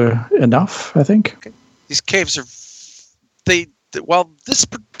that'd be enough, I think. These caves are while this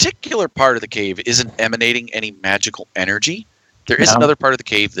particular part of the cave isn't emanating any magical energy, there is Yeah. another part of the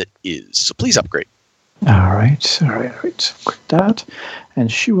cave that is. So please upgrade. All right. Upgrade that.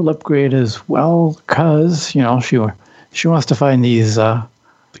 And she will upgrade as well because, she wants to find these The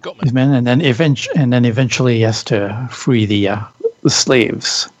goatman. these men and then eventually has to free the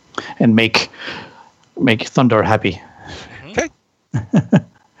slaves and make Thundar happy. Okay.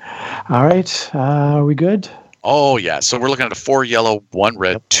 All right. Are we good? Oh, yeah. So we're looking at a 4 yellow, 1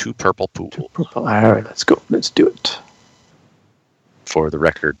 red, 2 purple pool. Purple. All right. Let's go. Let's do it. For the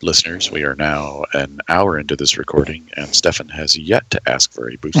record, listeners, we are now an hour into this recording, and Stefan has yet to ask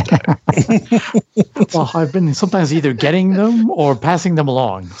for a boost die. Well, I've been sometimes either getting them or passing them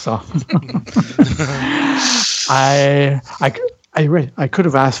along. So I could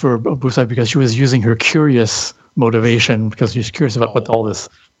have asked for a boost die because she was using her curious motivation because she's curious about what all this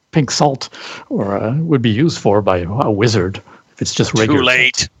pink salt would be used for by a wizard. If it's just regular. Too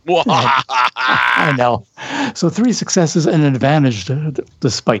late. I know. So 3 successes and an advantage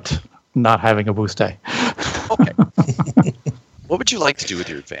despite not having a boost die. Okay. What would you like to do with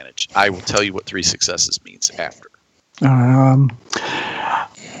your advantage? I will tell you what 3 successes means after. Well,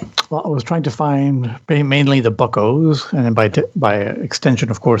 I was trying to find mainly the buckos, and then by extension,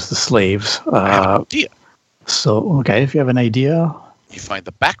 of course, the slaves. I have an idea. So, okay, if you have an idea. You find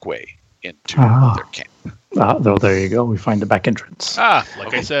the back way into Ah. their camp. There you go. We find the back entrance.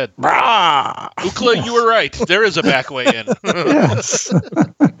 Like I said. Ukla, you were right. There is a back way in. Yes.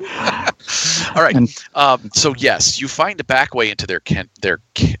 All right. And- So yes, you find a back way into their camp.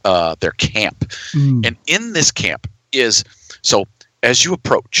 Mm. And in this camp is so as you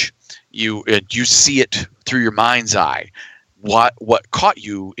approach, you see it through your mind's eye. What caught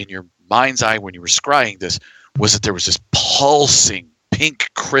you in your mind's eye when you were scrying this was that there was this pulsing pink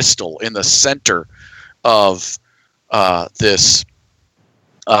crystal in the center of this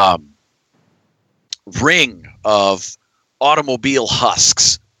ring of automobile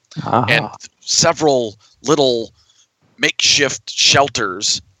husks and several little makeshift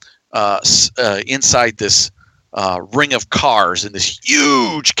shelters inside this ring of cars in this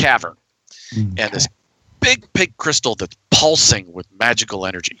huge cavern. And this big crystal that's pulsing with magical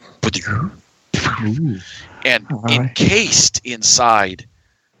energy. And All right. encased inside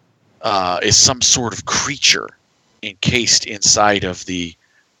is some sort of creature encased inside of the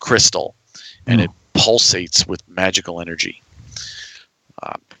crystal. And it pulsates with magical energy.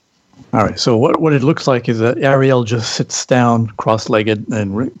 All right. So what it looks like is that Ariel just sits down, cross-legged,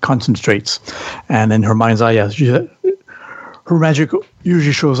 and concentrates. And in her mind's eye, her magic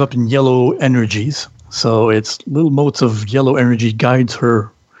usually shows up in yellow energies. So it's little motes of yellow energy guides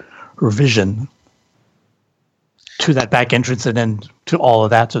her vision to that back entrance and then to all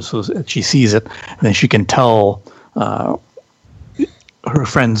of that, so that she sees it, and then she can tell her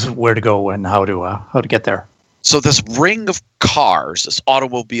friends where to go and how to get there. So this ring of cars, this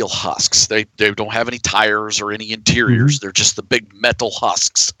automobile husks, they don't have any tires or any interiors. They're just the big metal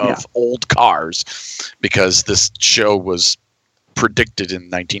husks of old cars, because this show was predicted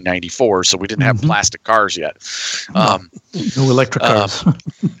in 1994, so we didn't have plastic cars yet. No electric cars.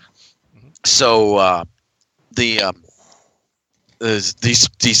 So these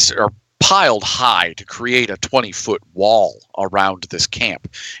are piled high to create a 20-foot wall around this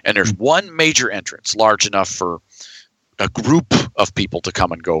camp. And there's one major entrance large enough for a group of people to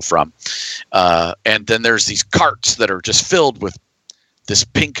come and go from. And then there's these carts that are just filled with this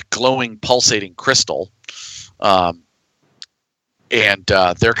pink glowing pulsating crystal. And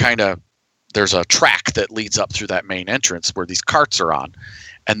there's a track that leads up through that main entrance where these carts are on.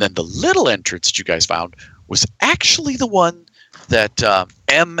 And then the little entrance that you guys found was actually the one that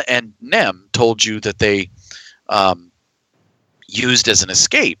M and Nem told you that they used as an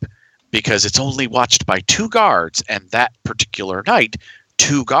escape, because it's only watched by 2 guards, and that particular night,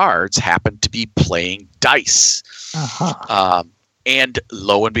 2 guards happened to be playing dice. And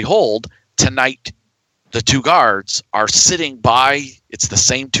lo and behold, tonight the 2 guards are sitting by, it's the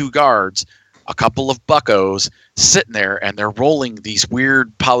same 2 guards, a couple of buckos sitting there, and they're rolling these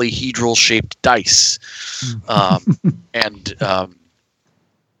weird polyhedral shaped dice. And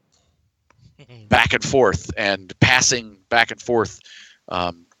back and forth and passing back and forth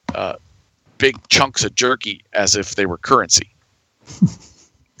big chunks of jerky as if they were currency.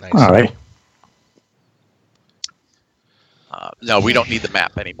 Nice. All right. No, we don't need the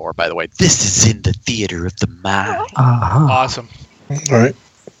map anymore, by the way. This is in the theater of the mind. Awesome. All right.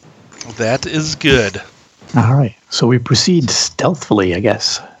 That is good. All right. So we proceed stealthily, I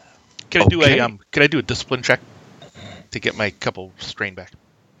guess. Can I do Okay. Can I do a discipline check to get my couple strain back?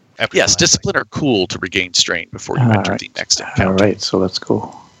 After Yes, the last discipline are cool to regain strain before you All enter right. the next All encounter. right. So let's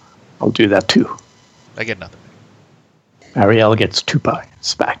go. I'll do that too. fight? I get nothing. Ariel gets 2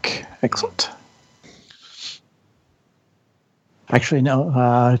 points back. Excellent. Actually,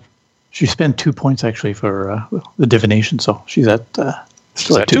 no. She spent 2 points actually for the divination, so she's at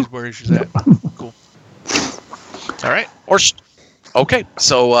still at at 2. Where is she at? Cool. All right. Okay,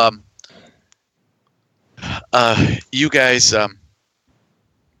 so you guys,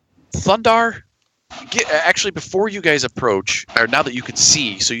 Thundar. Actually, before you guys approach, or now that you can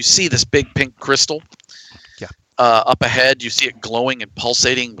see, so you see this big pink crystal. Yeah. Up ahead, you see it glowing and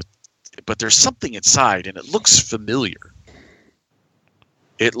pulsating, but there's something inside, and it looks familiar.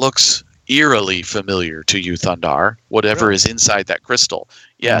 It looks eerily familiar to you, Thundar. Whatever Really? is inside that crystal.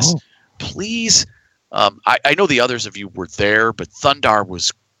 Yes. Oh. Please. I know the others of you were there, but Thundar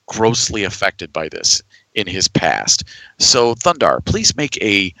was grossly affected by this in his past. So, Thundar, please make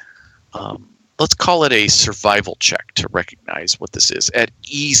a, let's call it a survival check to recognize what this is at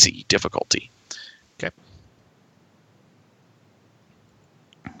easy difficulty.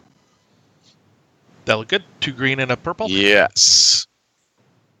 That look good. 2 green and a purple. Yes.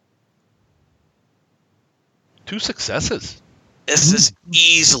 2 successes. This is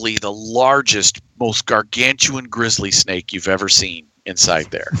easily the largest, most gargantuan grizzly snake you've ever seen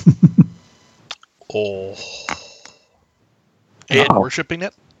inside there. Oh. It- Wow. Worshipping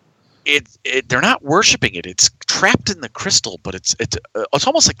it? They're not worshiping it. It's trapped in the crystal, but it's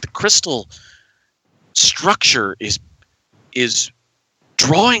almost like the crystal structure is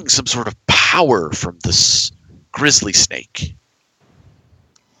drawing some sort of power from this grizzly snake.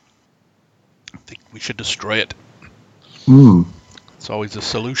 I think we should destroy it. Hmm. It's always a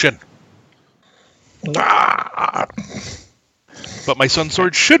solution. But my sun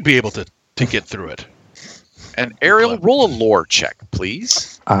sword should be able to get through it. And Ariel, roll a lore check,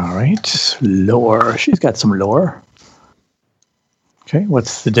 please. All right. Lore. She's got some lore. Okay.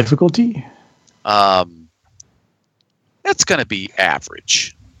 What's the difficulty? That's going to be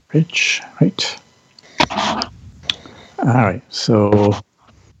average. Rich. Right. All right. So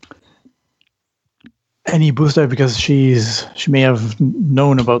any boost die because she may have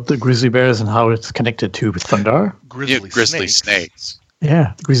known about the grizzly bears and how it's connected to Thundar. Grizzly snakes.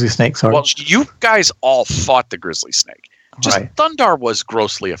 Yeah, the grizzly snake. Sorry. Well, you guys all fought the grizzly snake. Just Right. Thundar was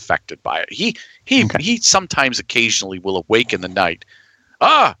grossly affected by it. He Okay. sometimes occasionally will awake in the night.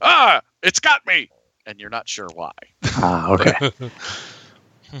 It's got me, and you're not sure why. Okay.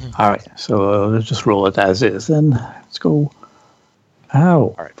 All right. So let's just roll it as is. Then let's go.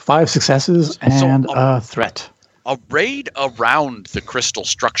 All right. 5 successes and a threat. A raid around the crystal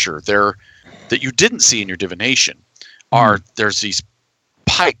structure there that you didn't see in your divination there's these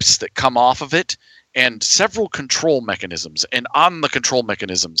pipes that come off of it and several control mechanisms, and on the control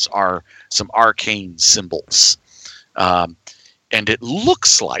mechanisms are some arcane symbols, and it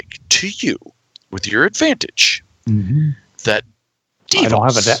looks like to you, with your advantage, Mm-hmm. that I don't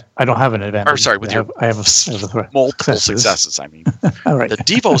have Devos, I don't have an advantage. Or, sorry, with I have a threat. multiple successes, I mean, All right. that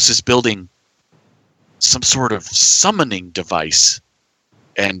Devos is building some sort of summoning device,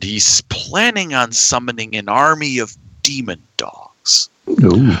 and he's planning on summoning an army of demon dogs.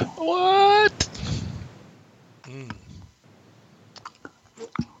 Ooh. What? Mm.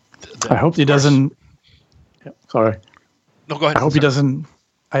 I hope he doesn't. Yeah, sorry. No, go ahead. I hope he doesn't.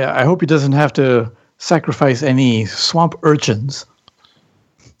 I hope he doesn't have to sacrifice any swamp urchins.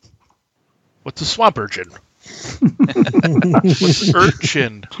 What's a swamp urchin? What's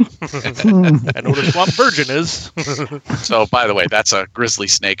urchin? I know what a swamp virgin is. So, by the way, that's a grizzly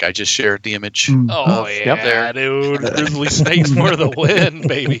snake. I just shared the image. Oh, Yep. yeah, dude. Grizzly snakes for the win,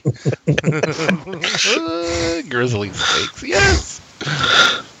 baby. Grizzly snakes, yes.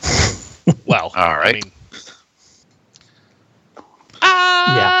 Well, All right.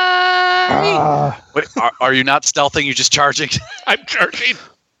 I mean, Wait, are you not stealthing? You just charging? I'm charging.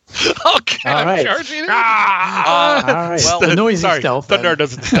 Okay. All right. Charging. All right. Well, the noisy Sorry, stealth. Thundar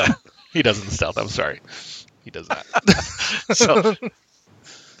doesn't stealth. He doesn't stealth. I'm sorry. He does not. So,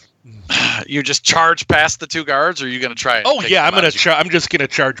 you just charge past the 2 guards, or are you going to try? And Oh take yeah, them I'm out gonna. as you- I'm just gonna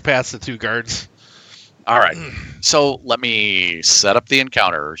charge past the 2 guards. All right. So let me set up the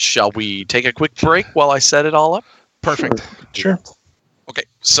encounter. Shall we take a quick break while I set it all up? Perfect. Sure. Okay.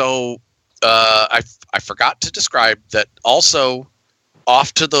 So I forgot to describe that also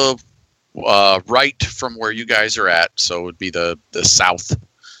off to the right from where you guys are at, so it would be the south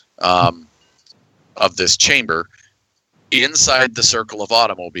of this chamber, inside the circle of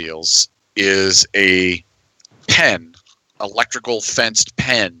automobiles is a pen, electrical fenced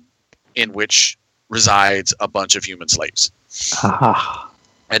pen, in which resides a bunch of human slaves. Aha.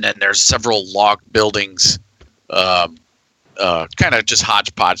 And then there's several log buildings, kind of just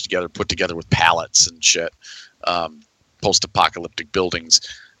hodgepodge together, put together with pallets and shit. Post-apocalyptic buildings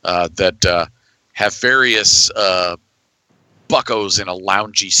that have various buckos in a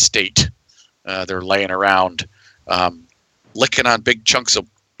loungy state. They're laying around, licking on big chunks of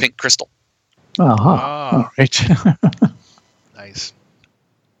pink crystal. All right. Nice.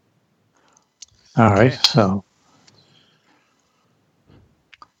 All right. Okay. So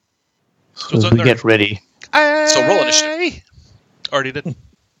So as it's we under- get ready. So roll initiative. Already did.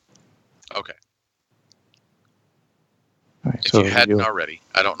 Okay. All right, If so you hadn't you- already,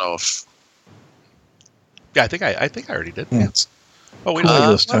 I don't know if Yeah, I think I already did. Yeah. it's, Oh wait,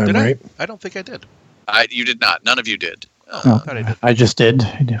 Cool this time, did right? I don't think I did. you did not. None of you did. No, thought I did. I just did.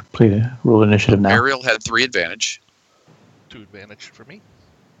 I did play the roll initiative now. Ariel had 3 advantage, 2 advantage for me.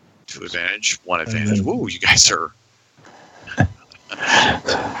 2 advantage, 1 And advantage. then- Woo, you guys are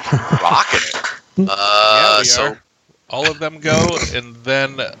rocking it. Yeah, we so are. All of them go, and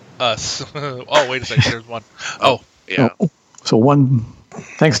then us. Oh, wait a second. There's one. Oh, yeah, So one,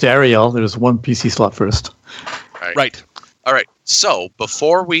 thanks to Ariel, there's one PC slot first. right. All right. So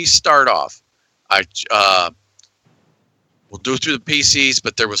before we start off, we'll do it through the PCs,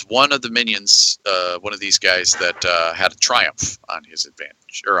 but there was one of the minions, one of these guys that had a triumph on his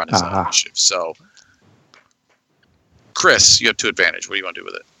advantage or on his Ah. initiative. So, Chris, you have 2 advantage. What do you want to do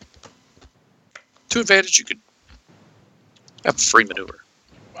with it? 2 advantage. You could have a free maneuver.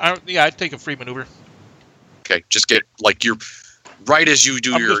 I'd take a free maneuver. Okay, just get like you're right as you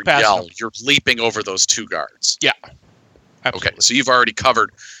do I'm your just passing yell. them. You're leaping over those 2 guards. Yeah. Okay, Absolutely. so you've already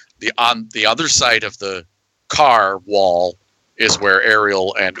covered on the other side of the car wall is where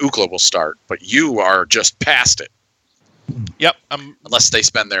Ariel and Ukla will start, but you are just past it Yep. unless they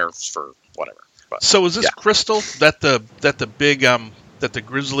spend theirs for whatever. But So is this Yeah. crystal that the big that the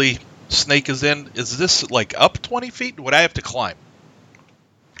grizzly snake is in? Is this like up 20 feet? Would I have to climb?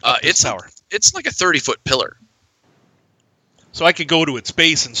 it's tower. it's like a 30-foot pillar. So I could go to its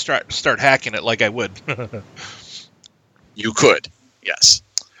base and start hacking it like I would. You could, yes.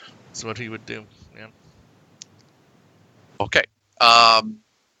 That's what he would do. Yeah. Okay.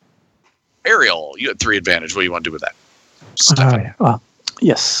 Ariel, you had 3 advantage. What do you want to do with that? All Stephanie. right. Well,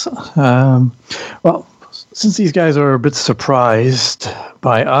 yes. Well, since these guys are a bit surprised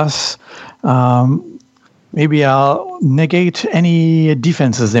by us, maybe I'll negate any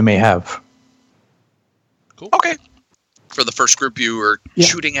defenses they may have. Okay. For the first group you were Yeah.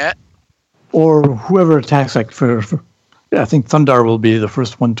 shooting at. Or whoever attacks, like I think Thundar will be the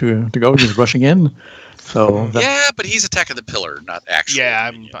first one to go. He's rushing in. So that, Yeah, but he's attacking the pillar, not actually. Yeah,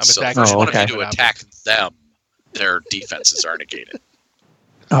 the I'm minions. So attacking if Oh, one okay. of you to attack them, their defenses are negated.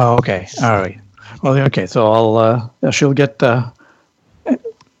 oh, okay. All right. Well, okay. So she'll get to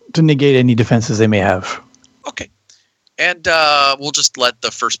negate any defenses they may have. Okay. And we'll just let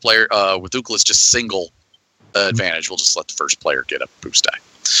the first player, with Ukla's just single advantage, we'll just let the first player get a boost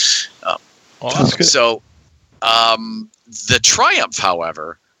die. Sounds good. So the Triumph,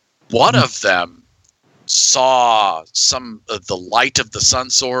 however, one of them saw some of the light of the sun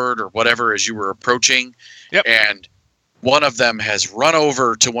sword or whatever as you were approaching. Yep. And one of them has run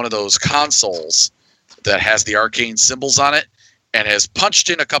over to one of those consoles that has the arcane symbols on it and has punched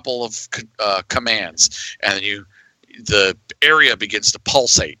in a couple of commands. And then the area begins to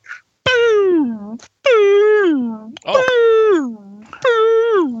pulsate.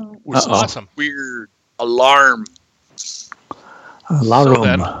 With some Uh-oh. Awesome. weird alarm. Larum.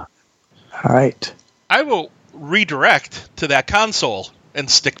 then- All right. I will redirect to that console and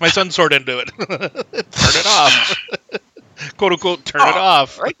stick my sun sword into it. Turn it off. Quote unquote, turn it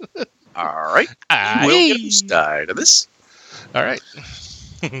off. Right. All right. Aye. We'll get a boost die to this. All right.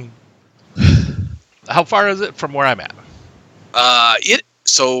 How far is it from where I'm at?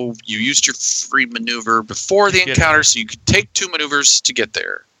 So you used your free maneuver before the Get encounter, so you could take 2 maneuvers to get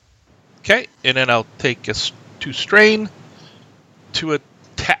there. Okay, and then I'll take to strain to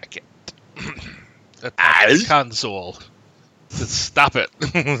attack it. Attack the console. Stop it.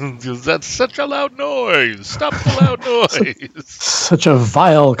 That's such a loud noise. Stop the loud noise. Such a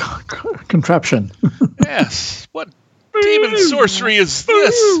vile contraption. Yes. What demon sorcery is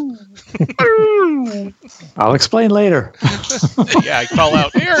this? I'll explain later. Yeah, I call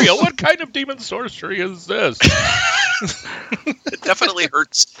out, Ariel, what kind of demon sorcery is this? It definitely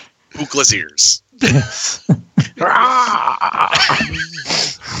hurts Ukla's ears.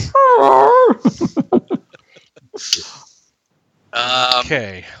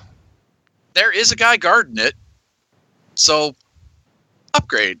 Okay. There is a guy guarding it, so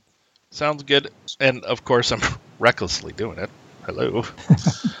upgrade. Sounds good. And, of course, I'm recklessly doing it. Hello.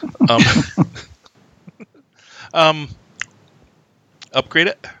 Upgrade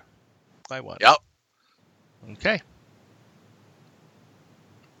it by one. Yep. Okay.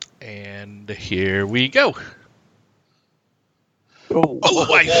 And here we go. Oh,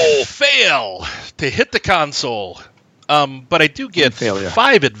 I fail to hit the console. But I do get Failure.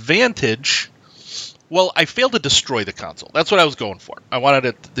 5 advantage. Well, I failed to destroy the console. That's what I was going for. I wanted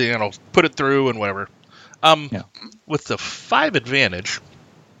it to, put it through and whatever. Yeah. With the 5 advantage,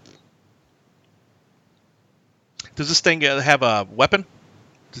 does this thing have a weapon?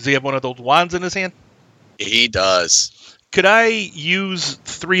 Does he have one of those wands in his hand? He does. Could I use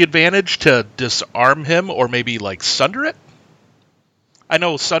 3 advantage to disarm him or maybe, sunder it? I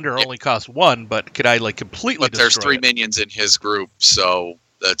know sunder only costs 1, but could I, completely But there's destroy 3 it? minions in his group, so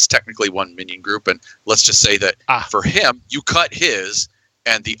that's technically 1 minion group. And let's just say that for him, you cut his,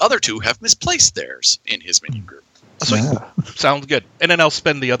 and the other 2 have misplaced theirs in his minion group. Sweet. Yeah. Sounds good. And then I'll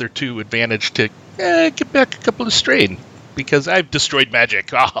spend the other 2 advantage to get back a couple of strain, because I've destroyed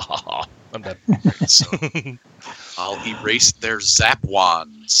magic. I'm done. So I'll erase their zap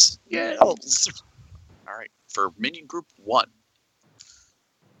wands. Yeah. All right, for minion group 1.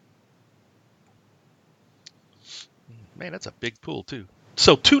 Man, that's a big pool, too.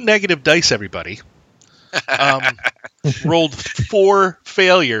 So 2 negative dice, everybody. Rolled 4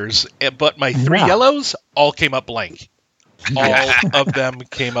 failures, but my 3 Yeah. yellows all came up blank. All of them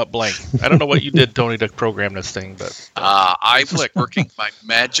came up blank. I don't know what you did, Tony, to program this thing, but I was Slick. working my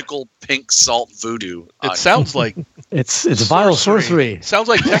magical pink salt voodoo. it sounds like It's vile sorcery. Sounds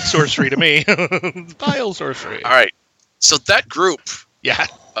like tech sorcery to me. Vile sorcery. All right, so that group Yeah.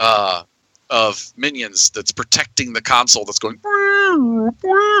 of minions that's protecting the console that's going,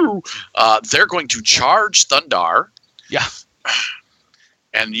 they're going to charge Thundar. Yeah.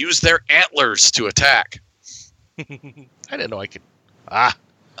 And use their antlers to attack. I didn't know I could. The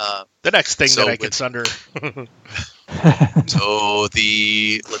The next thing so that I could with- sunder. So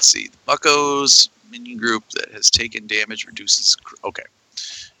let's see, the Bucko's minion group that has taken damage reduces. Okay,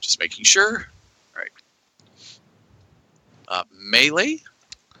 just making sure. All right. Melee.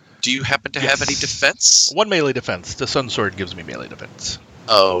 Do you happen to have any Yes. defense? 1 melee defense. The Sun Sword gives me melee defense.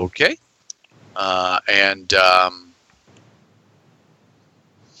 Okay. And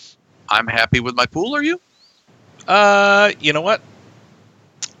I'm happy with my pool. Are you? You know what?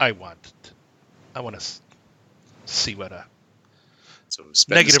 I want to see what So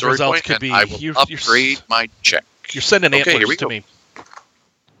spend Negative the story results point could and be- I will you're- upgrade my check. you're sending Okay, here we antlers to go. me.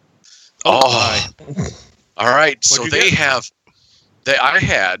 Oh, my. all right. So What'd you they get? have. I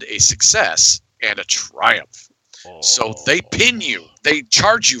had a success and a triumph. So they pin you. They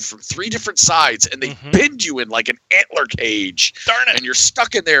charge you from 3 different sides, and they Mhm. pinned you in like an antler cage. Darn it. And you're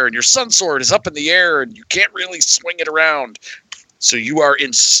stuck in there, and your sun sword is up in the air, and you can't really swing it around. So you are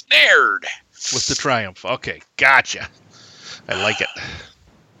ensnared. With the triumph. Okay, gotcha. I like it.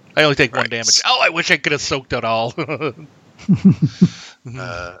 I only take 1 Right. damage. Oh, I wish I could have soaked it all.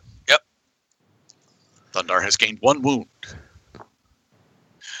 Yep. Thundar has gained 1 wound.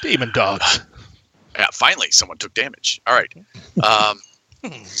 Demon dogs. Yeah, finally, someone took damage. All right.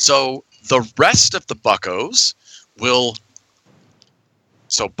 So the rest of the Buccos will.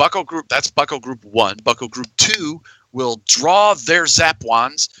 So Bucko group, that's Bucko group 1. Bucko group 2 will draw their zap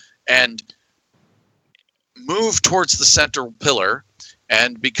wands and move towards the center pillar.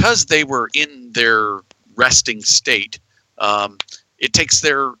 And because they were in their resting state, it takes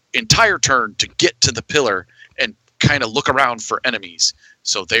their entire turn to get to the pillar and kind of look around for enemies.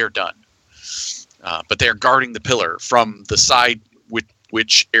 So they are done. But they are guarding the pillar from the side with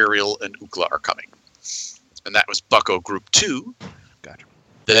which Ariel and Ukla are coming. And that was Bucko Group 2. Gotcha.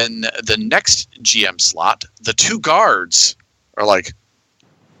 Then the next GM slot, the 2 guards are like,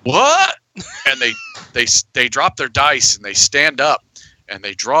 what? And they drop their dice and they stand up and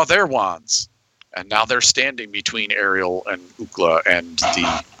they draw their wands. And now they're standing between Ariel and Ukla and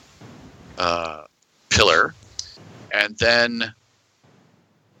the pillar. And then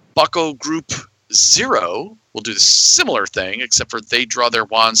Bucko Group 0 will do the similar thing, except for they draw their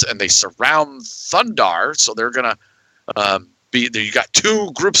wands and they surround Thundar. So they're going to you got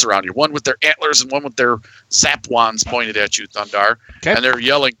 2 groups around you, one with their antlers and one with their zap wands pointed at you, Thundar. Okay. And they're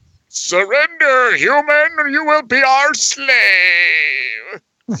yelling, Surrender, human, or you will be our slave.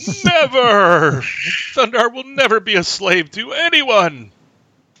 Never! Thundar will never be a slave to anyone.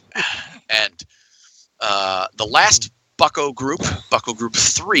 And the last Bucko Group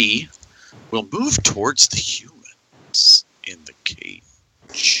 3, will move towards the humans in the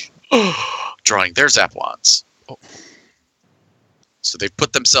cage, drawing their zap wands. Oh. So they've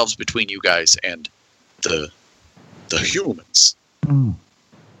put themselves between you guys and the humans. Mm.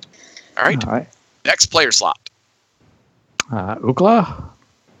 All right. Next player slot. Ukla?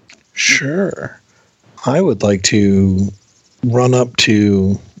 Sure. I would like to run up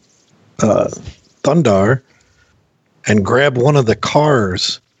to Thundar and grab one of the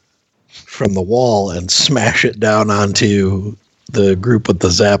cars from the wall and smash it down onto the group with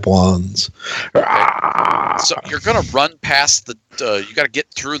the zap wands. So you're going to run past you got to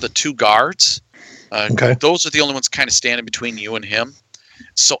get through the 2 guards. Okay. Those are the only ones kind of standing between you and him.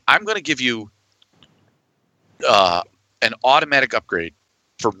 So I'm going to give you an automatic upgrade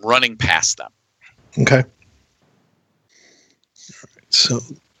for running past them. Okay. So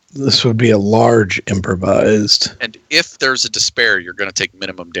this would be a large improvised. And if there's a despair, you're going to take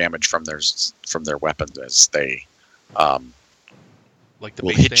minimum damage from their weapons as they Like the will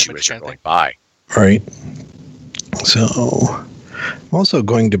base hit you damage as you're kind of going thing. by. Right. So I'm also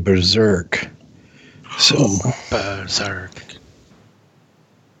going to berserk. So Berserk.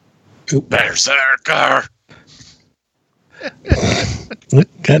 Oop. Berserker!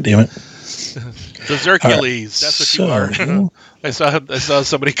 God damn it. Berserkules. That's what you are. I saw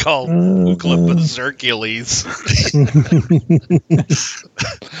somebody call Ukla Berserkules.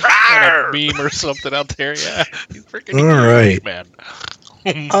 A meme or something out there. Yeah. He's freaking All right. man.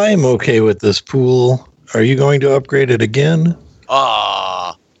 I'm okay with this pool. Are you going to upgrade it again?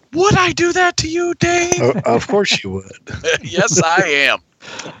 Would I do that to you, Dave? Of course you would. Yes, I am.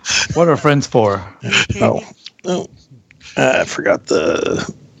 What are friends for? Oh, I forgot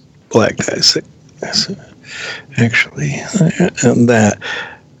the black dice. Actually, and that.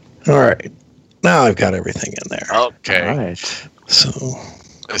 All right. Now I've got everything in there. Okay. All right. So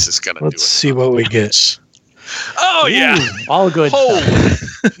This is going to do it. let's see what we get. Oh, yeah. Ooh, all good. All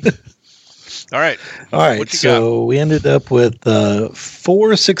right. All right. What you So we ended up with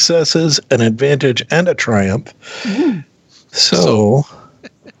 4 successes, an advantage, and a triumph. So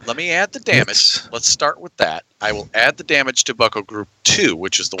Let me add the damage. Let's start with that. I will add the damage to Bucko Group 2,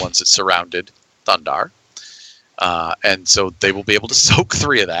 which is the ones that surrounded Thundar. And so they will be able to soak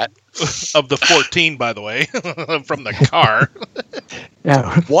 3 of that. Of the 14, by the way, from the car.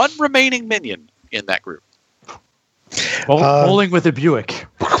 Yeah. 1 remaining minion in that group. Bowling with a Buick.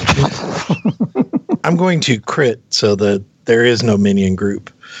 I'm going to crit so that there is no minion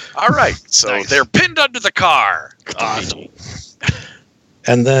group. All right. So Nice. they're pinned under the car. Awesome.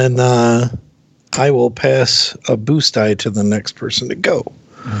 And then I will pass a boost die to the next person to go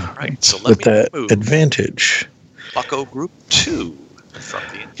All right. So let with me that move advantage. Bucko Group 2 from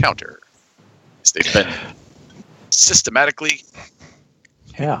the encounter. As they've been systematically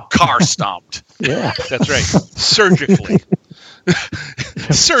Yeah. car stomped. Yeah. That's right.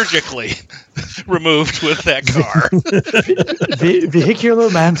 Surgically removed with that car. Vehicular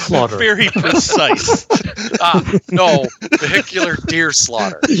manslaughter. Very precise. No, vehicular deer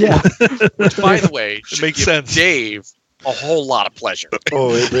slaughter. Yeah. Which, by the way, should makes give sense. Dave a whole lot of pleasure.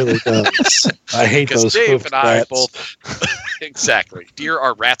 Oh, it really does. I hate Because those Dave hoof and I rats. both exactly. Deer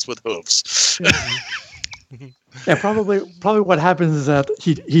are rats with hooves. Yeah, probably what happens is that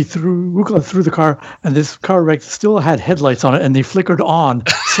he threw Ukla through the car, and this car wreck still had headlights on it, and they flickered on,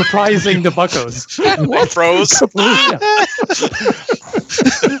 surprising the buckos. They froze.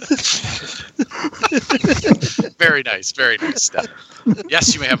 Very nice, very nice stuff.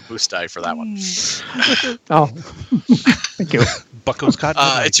 Yes, you may have a boost die for that one. Oh, thank you. Bucko's cotton.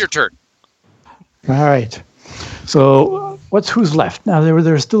 It's your turn. All right. So who's left now?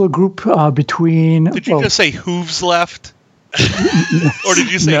 There's still a group between. Did you just say hooves left? Or did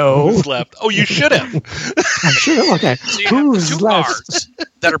you say No. hooves left? Oh, you should have. I'm sure. Okay. So you have Who's 2 left? guards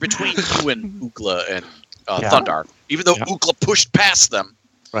that are between you and Ukla and Yeah. Thundar. Even though Yeah. Ukla pushed past them,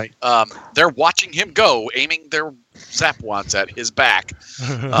 Right. they're watching him go, aiming their zap wands at his back.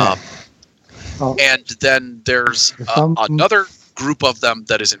 Oh. And then there's another group of them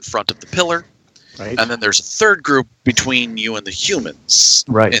that is in front of the pillar. Right. And then there's a third group between you and the humans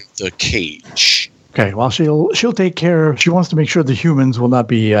Right. in the cage. Okay. Well, she'll take care. She wants to make sure the humans will not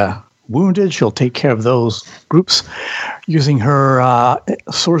be wounded. She'll take care of those groups using her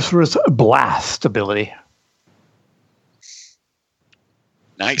sorcerer's blast ability.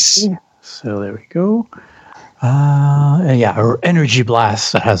 Nice. So there we go. Or energy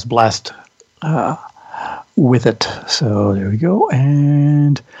blast that has blast with it. So there we go.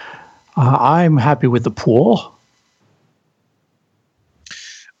 And I'm happy with the pool.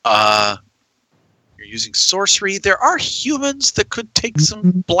 You're using sorcery. There are humans that could take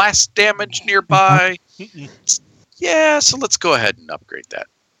some blast damage nearby. Yeah, so let's go ahead and upgrade that.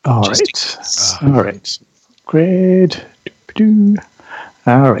 All Just in right. case. All right. Great.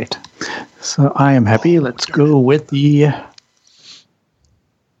 All right. So I am happy. Let's go with the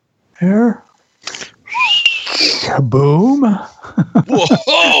air. Boom.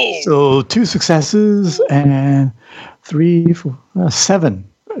 Whoa! So 2 successes and 7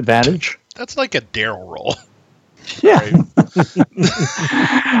 advantage. That's like a Daryl roll. Yeah.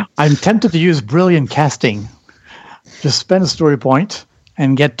 I'm tempted to use brilliant casting. Just spend a story point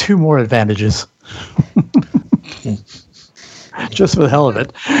and get 2 more advantages. Just for the hell of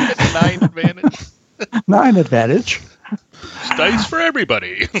it. 9 advantage. 9 advantage. Dice for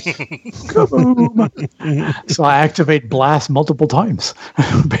everybody. Kaboom. So I activate blast multiple times,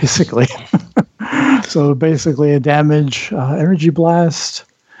 basically. So basically a damage, energy blast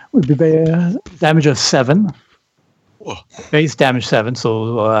would be damage of 7. Whoa. Base damage 7,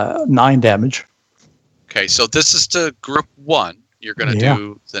 so 9 damage. Okay, so this is to group 1. You're going to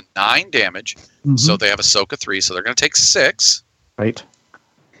do the 9 damage. Mhm. So they have a soak of 3, so they're going to take 6. Right.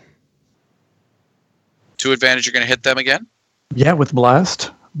 2 advantage, you're going to hit them again. Yeah, with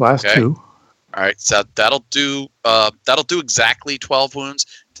blast. Blast Okay. 2. All right, so that'll do exactly 12 wounds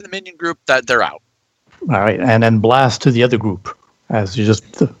to the minion group. That they're out. All right, and then blast to the other group as you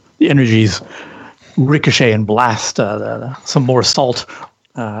just the energies ricochet and blast some more salt,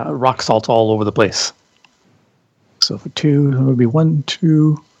 rock salt all over the place. So for 2, it would be 1,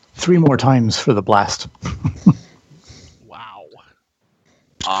 2, 3 more times for the blast. Wow.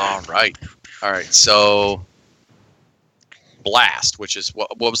 All right. So blast, which is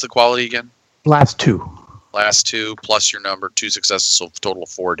what was the quality again? Blast 2. Blast 2 plus your number, 2 successes, so total of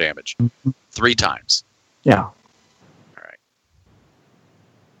 4 damage. 3 times. Yeah. All right.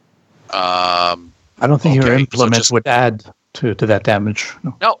 I don't think your Okay, so implements just- would add to that damage.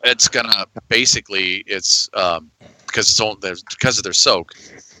 No. No, it's gonna basically because of their soak.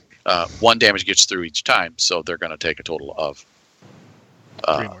 1 damage gets through each time, so they're gonna take a total of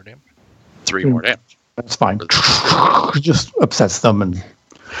 3 more damage. 3 more damage. That's fine. It just upsets them,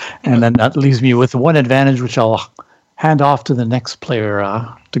 and then that leaves me with 1 advantage, which I'll hand off to the next player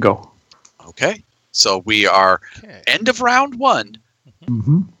to go. Okay, so we are Okay. end of round 1,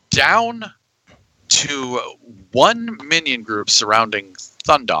 Mm-hmm. down to 1 minion group surrounding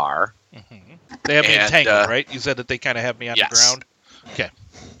Thundar. They have me And, entangled, right? You said that they kind of have me on yes. the ground. Okay.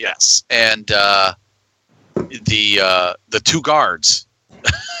 Yes, and the 2 guards.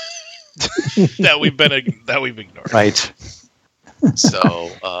 that we've ignored. Right.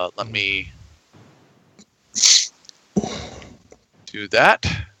 So let me do that.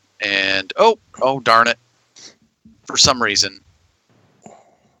 And oh darn it! For some reason,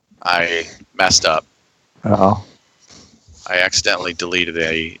 I messed up. Oh. I accidentally deleted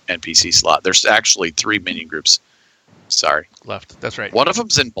a NPC slot. There's actually 3 minion groups. Sorry. Left. That's right. One of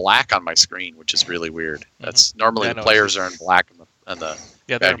them's in black on my screen, which is really weird. That's normally Yeah, I the know. players are in black and the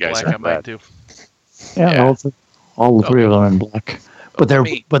Yeah, they're bad guys black are on mine red. too. Yeah, Yeah. all 3 of them are in black. But let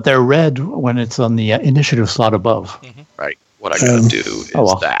me- they're red when it's on the initiative slot above. Right. What I gotta do is oh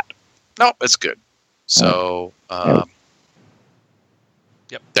well. that. No, it's good. So,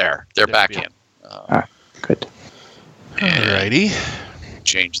 Yep. there, they're Yep, back yep. in. Good. And Alrighty.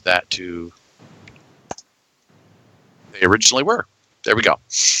 change that to they originally were. There we go.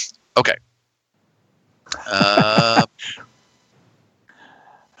 Okay.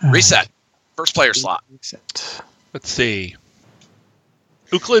 Reset. First player slot. Reset. Let's see.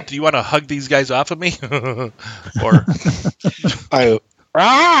 Euclid, do you want to hug these guys off of me? Or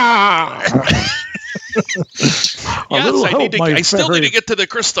yes, little I help, my still need fairy. to get to the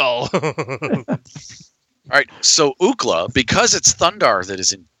crystal. All right. So Ukla, because it's Thundar that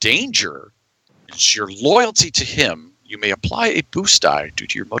is in danger, it's your loyalty to him. You may apply a boost die due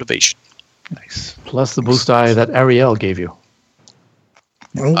to your motivation. Nice. Plus the boost die that Ariel gave you.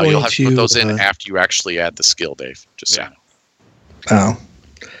 I'm going You'll have to put those in uh, after you actually add the skill, Dave. Just so Yeah. you know.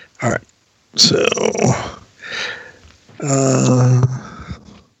 Oh, all right. So,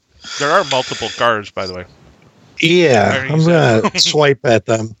 There are multiple guards, by the way. yeah, There you I'm go. gonna swipe at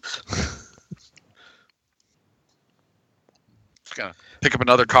them. Just gonna pick up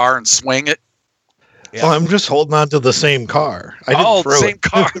another car and swing it. Yeah. Well, I'm just holding on to the same car. I didn't Oh, throw same it.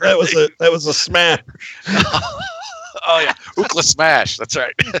 car. that was a smash. Oh yeah, Ukla smash. That's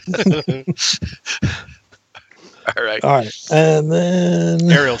right. All right. All right. And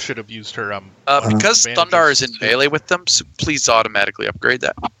then Ariel should have used her Because advantages Thundar is in too. melee with them, so please automatically upgrade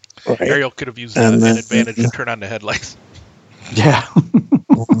that. right. Ariel could have used And an then- advantage to turn on the headlights. Yeah.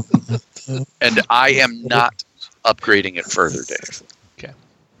 And I am not upgrading it further, Dave. Okay.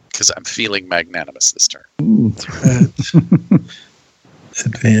 Because I'm feeling magnanimous this turn.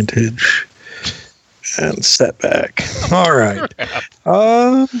 Advantage and setback. All right.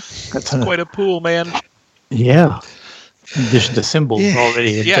 That's Quite a pool, man. yeah. In addition to symbols Yeah.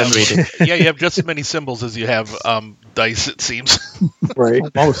 already Yeah. generated. Yeah, you have just as many symbols as you have dice, it seems. Right.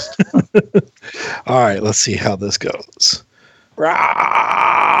 Almost. All right. Let's see how this goes.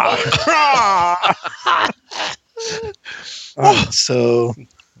 So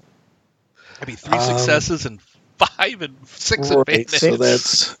I mean, 3 successes and 5 and 6 right, advantage. so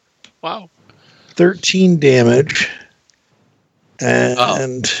that's Wow. 13 damage.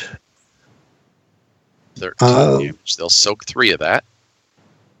 And 13 Um, damage. They'll soak 3 of that.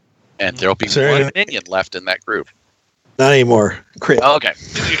 And there'll be Is there one any- minion left in that group. not anymore. Crit. Okay.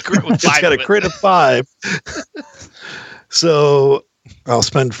 You crit with It's 5 got of a it. crit of 5. So I'll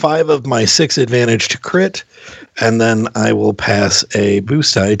spend 5 of my 6 advantage to crit, and then I will pass a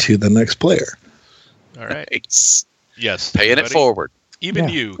boost die to the next player. All right. It's Yes. paying it buddy. forward. Even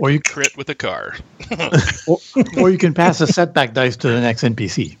Yeah. you Or you- crit with a car. Or you can pass a setback dice to the next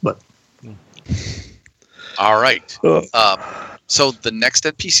NPC. But All right. Uh, So the next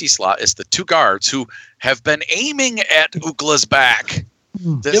NPC slot is the 2 guards who have been aiming at Ukla's back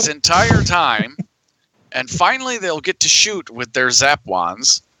this entire time, and finally they'll get to shoot with their zap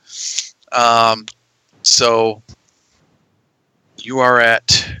wands. So you are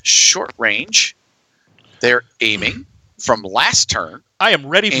at short range. They're aiming from last turn, I am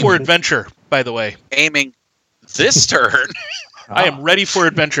ready for adventure, by the way. aiming this turn. I am ready for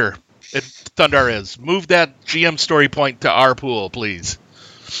adventure. Thundar is. Move that GM story point to our pool, please.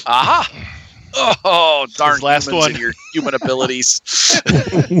 Aha! Oh, darn His last humans one. and your human abilities.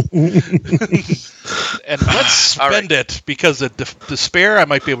 And let's All spend it because of despair. I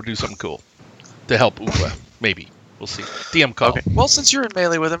might be able to do something cool to help Ukla. Maybe we'll see. DM call. Okay. Well, since you're in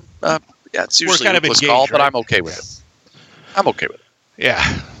melee with him, yeah, it's We're usually kind of Ukla's engaged, call, but right? I'm okay with it. I'm okay with it.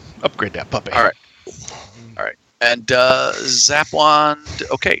 Yeah, upgrade that puppy. All right. All right. And Zap Wand.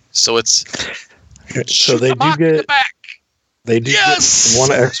 Okay, so it's so they shoot the do mock in the get back. Yes! get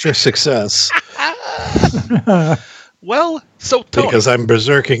 1 extra success Well, so Tony. because I'm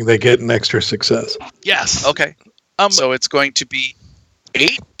berserking. They get an extra success. Yes. Okay, so it's going to be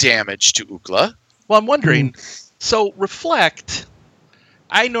 8 damage to Ukla. Well, I'm wondering. So reflect.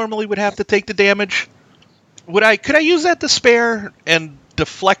 I normally would have to take the damage. Could I use that despair and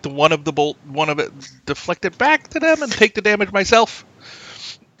deflect one of it, deflect it back to them and take the damage myself?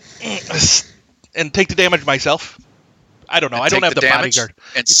 And take the damage myself? I don't know. And I don't take have the damage bodyguard.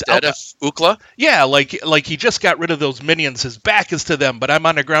 instead of Ukla. Yeah, like he just got rid of those minions. His back is to them, but I'm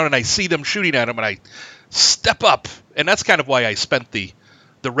on the ground and I see them shooting at him, and I step up, and that's kind of why I spent the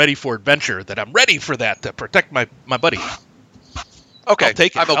ready for adventure. That I'm ready for that to protect my buddy. Okay, I'll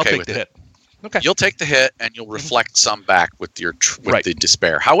take it. I'm okay I'll take with the it. hit. Okay. You'll take the hit, and you'll reflect some back with your Right. the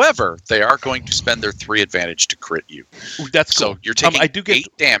despair. However, they are going to spend their 3 advantage to crit you. Ooh, that's cool. So you're taking I do get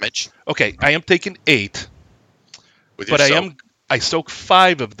 8 damage okay. I am taking 8, with your but soak. I soak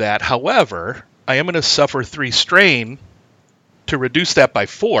 5 of that. However, I am going to suffer 3 strain to reduce that by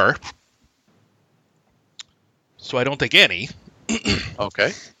 4, so I don't take any.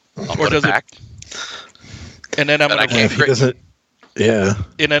 Okay. I'll Or put does it it- back. And then I'm Then I going to can't If he crit. doesn't, yeah.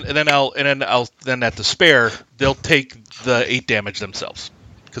 then at despair they'll take the 8 damage themselves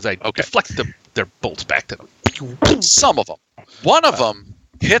because I Okay. deflect their bolts back to them. Some of them. One of them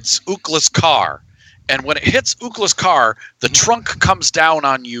hits Ukla's car, and when it hits Ukla's car, the trunk comes down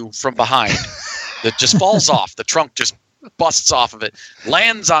on you from behind. It just falls off. The trunk just busts off of it,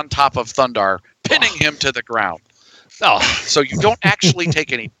 lands on top of Thundar, pinning him to the ground. Oh, So you don't actually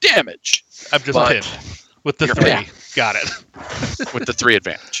take any damage I'm just But pinned with the you're 3. pinned. Got it. with the 3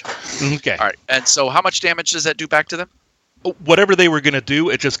 advantage. Okay. All right. And so how much damage does that do back to them? Whatever they were going to do,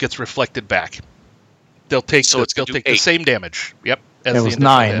 it just gets reflected back. They'll take So it's they'll gonna do take the 8. same damage. Yep. as it the was initial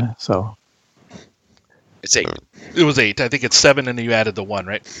 9. hit. So It's 8. It was 8. I think it's 7, and you added the 1,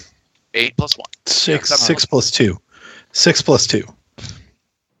 right? 8 plus 1. 6 plus 2. 6 plus 2.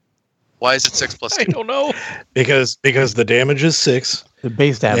 Why is it 6 plus I 2? don't know. Because the damage is 6. the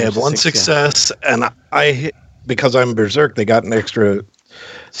base damage. They have is 1 6, yeah. success, and I hit, because I'm berserk, they got an extra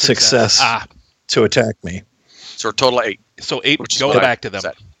success Ah, to attack me. So a total of 8. so 8 Which is go what I back to them.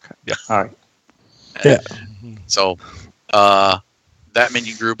 said. All right. Yeah. So that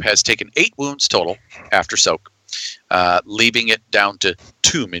minion group has taken 8 wounds total after soak. leaving it down to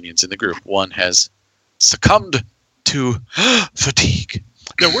 2 minions in the group. One has succumbed to fatigue.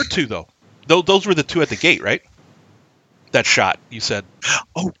 There were 2 though. Those were the 2 at the gate, right? That shot you said.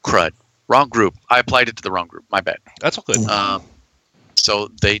 Oh crud! Wrong group. I applied it to the wrong group. My bad. That's all good. So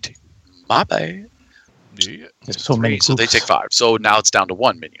they take my bad. Yeah. There's so many. So they take 5. So now it's down to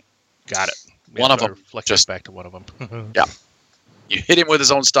 1 minion. Got it. One of them just back to one of them. Yeah. You hit him with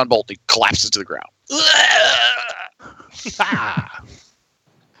his own stun bolt. He collapses to the ground.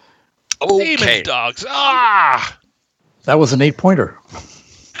 Okay. Demon dogs. Ah. That was an 8-pointer.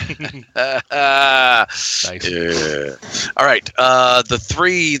 Nice. Yeah. All right. The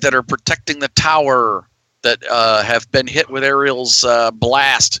 3 that are protecting the tower that have been hit with Ariel's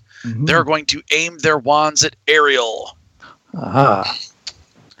blast, they're going to aim their wands at Ariel. Aha.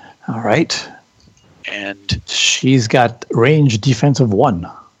 All right. And she's got range defense of 1.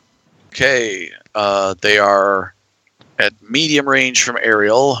 okay, they are at medium range from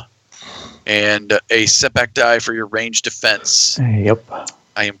Ariel, and a setback die for your range defense. Yep.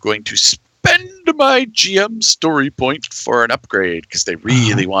 I am going to spend my GM story point for an upgrade because they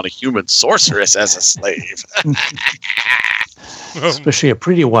really want a human sorceress as a slave. Especially a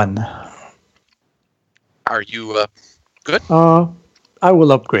pretty one. Are you good? I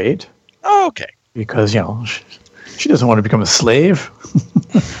will upgrade Okay. because, she doesn't want to become a slave.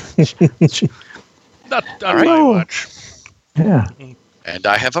 Not All by right. much. Yeah. And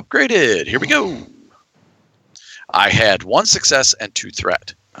I have upgraded. Here we go. I had 1 success and 2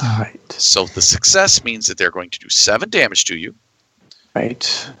 threat. All right. So the success means that they're going to do 7 damage to you.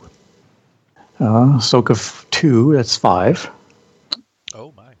 Right. Soak of 2, that's 5.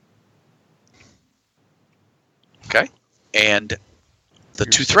 Oh my. Okay. And the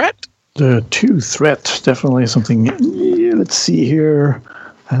 2 threat? The 2 threat, definitely something. Yeah, let's see here.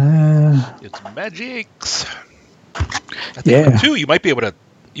 It's magics. I think 2 you might be able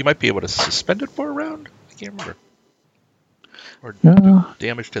to suspend it for a round. I can't remember. Or do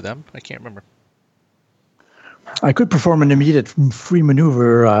damage to them. I can't remember. I could perform an immediate free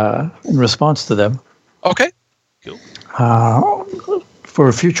maneuver in response to them. Okay. Cool.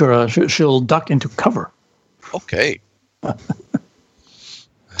 For future, she'll duck into cover. Okay.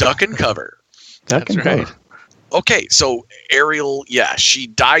 Duck and cover. Duck That's and right. cover. Okay, so Ariel, she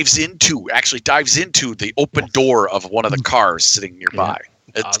dives into the open door of one of the cars sitting nearby.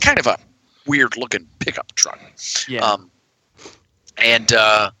 It's Awesome. kind of a weird looking pickup truck. Yeah. And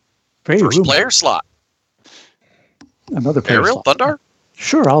Very first roomy. player slot. Another player Ariel, slot. Thundar?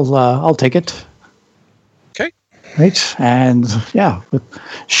 Sure, I'll take it. Okay. Right, and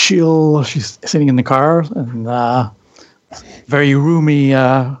she's sitting in the car and very roomy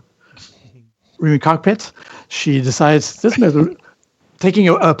cockpit. She decides taking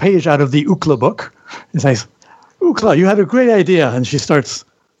a page out of the Ookla book and says, "Ookla, you had a great idea," and she starts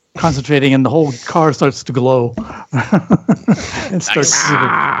concentrating, and the whole car starts to glow and starts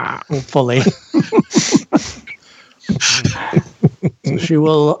fully. So she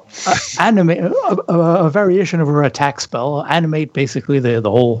will animate a variation of her attack spell, animate basically the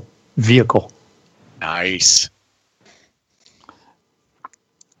whole vehicle. Nice.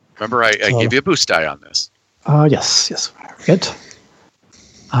 Remember, I gave you a boost die on this. Yes, good.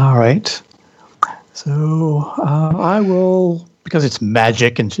 All right. So I will, because it's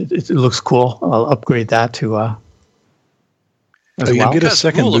magic and it looks cool, I'll upgrade that to. As You well. get a Because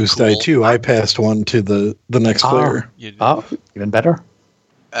second rule of boost die cool- too. I passed one to the next player. Oh, even better.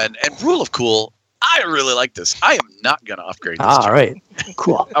 And rule of cool, I really like this. I am not going to upgrade this. All right,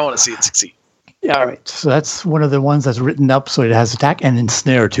 cool. I want to see it succeed. Yeah, all right. So that's one of the ones that's written up, so it has attack and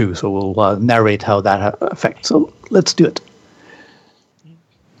ensnare too. So we'll narrate how that affects. So let's do it.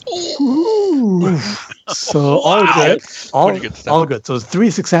 Ooh. So all good, Pretty good stuff. all good. So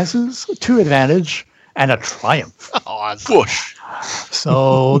 3 successes, 2 advantage, and a triumph. Awesome. Whoosh.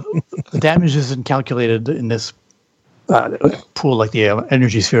 So the damage isn't calculated in this pool like the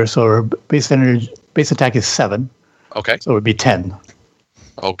energy sphere. So her base attack is 7. Okay. So it would be 10.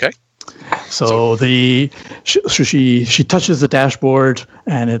 Okay. So she touches the dashboard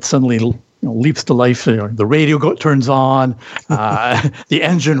and it suddenly leaps to life. The radio turns on, the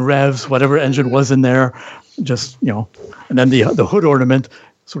engine revs, whatever engine was in there, and then the hood ornament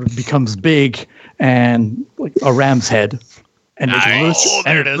sort of becomes big and like a ram's head, and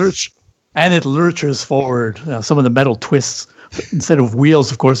it lurches forward. Some of the metal twists. Instead of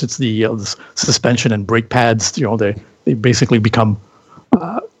wheels, of course, it's the suspension and brake pads. They basically become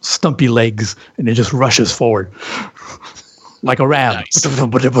stumpy legs, and it just rushes forward like a ram. Nice.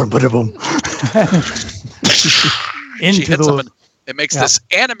 Into She hits up It makes this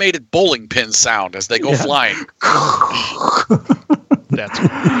animated bowling pin sound as they go flying. That's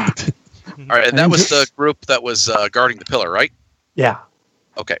great. All right, and that was the group that was guarding the pillar, right? Yeah.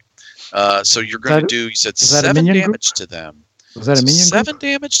 Okay. So you're going to do, you said 7 damage group? to them. Was that a minion 7 group?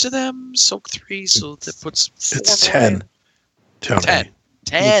 damage to them, soak 3, so that puts 4 It's more 10. in. Tony. 10.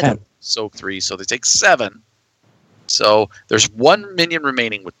 10. Soak 3, so they take 7. So there's 1 minion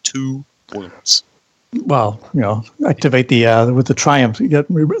remaining with 2 wounds. Well, activate the with the triumph.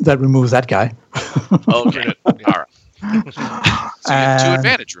 That removes that guy. Okay. All right. So you have 2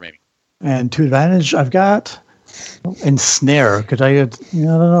 advantage remaining. And 2 advantage I've got. Ensnare. Could I don't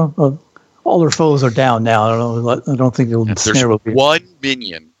know. All their foes are down now. I don't know. I don't think the ensnare There's will be. 1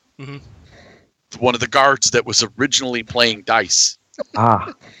 minion. Mhm. One of the guards that was originally playing dice.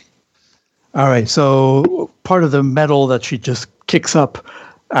 Ah. All right. So part of the metal that she just kicks up,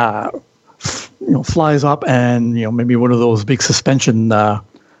 flies up, and maybe one of those big suspension,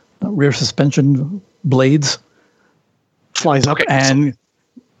 rear suspension blades flies up and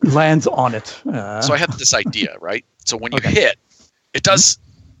lands on it. So I had this idea, right? So when you hit, it does.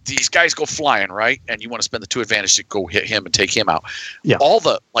 These guys go flying, right? And you want to spend the 2 advantage to go hit him and take him out. Yeah. All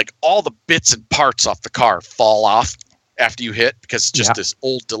the bits and parts off the car fall off after you hit because it's just this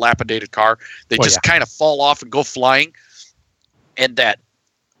old dilapidated car. They kind of fall off and go flying. And that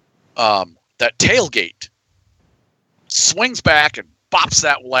tailgate swings back and bops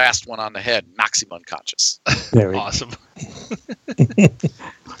that last one on the head, knocks him unconscious. Very Awesome.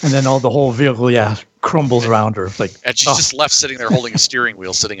 And then the whole vehicle, crumbles around her. Like, And she's just left sitting there holding a steering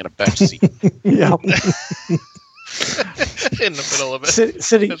wheel, sitting in a bench seat. yeah, In the middle of it.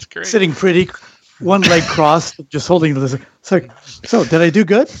 sitting, That's great. sitting pretty, one leg crossed, just holding this. It's like, so did I do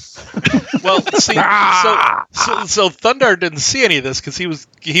good? Well, see, so Thundar didn't see any of this because he was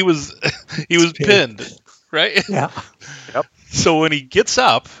pinned, right? Yeah. Yep. So when he gets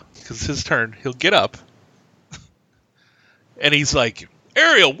up, because it's his turn, he'll get up, and he's like,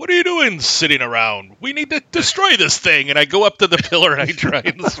 "Ariel, what are you doing sitting around? We need to destroy this thing." And I go up to the pillar and I try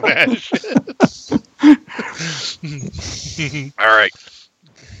and smash it. All right.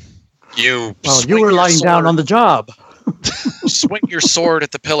 You were lying down on the job. swing your sword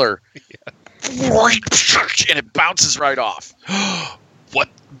at the pillar. And it bounces right off. What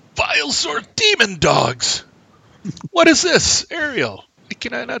vile sort of demon dogs? What is this, Ariel?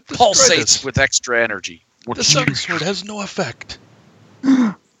 Can I not destroy Pulsates this? with extra energy. The sun sword has no effect.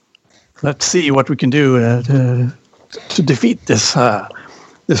 Let's see what we can do to defeat this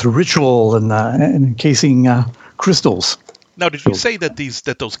this ritual and encasing crystals. Now, did you say that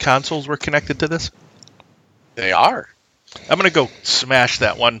those consoles were connected to this? They are. I'm gonna go smash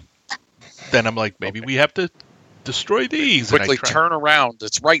that one. Then I'm like, maybe we have to destroy these. Quickly turn around.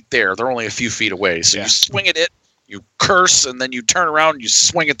 It's right there. They're only a few feet away. So you swing at it, you curse, and then you turn around and you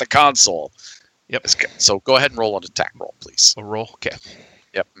swing at the console. Yep. So go ahead and roll an attack roll, please. A roll. Okay.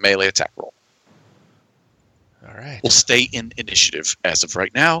 Yep, melee attack roll. All right. We'll stay in initiative as of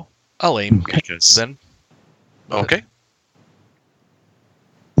right now. I'll aim Because then. Okay.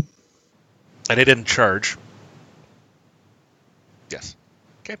 And it didn't charge. Yes.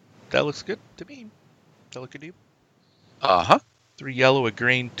 Okay. That looks good to me. That look good to you? Uh-huh. 3 yellow, a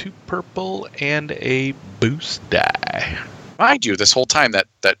green, 2 purple, and a boost die. Mind you, this whole time that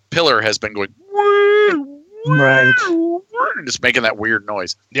pillar has been going Right. just making that weird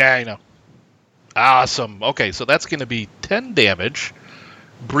noise. Yeah, I know. Awesome. Okay, so that's going to be 10 damage,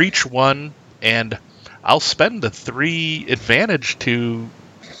 breach 1, and I'll spend the 3 advantage to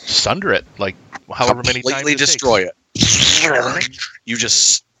sunder it, like however many times Completely it destroy takes. it. You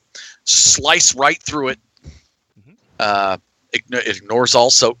just slice right through it. It ignores all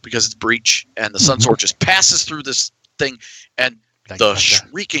soak because it's breach, and the sun sword just passes through this thing, and the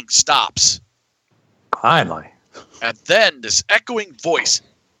shrieking stops. Finally. And then this echoing voice.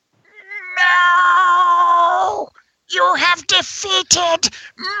 No! You have defeated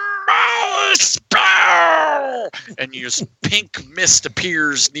my spell! And this pink mist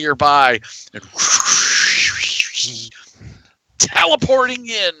appears nearby, and teleporting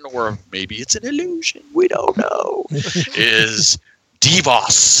in, or maybe it's an illusion, we don't know, is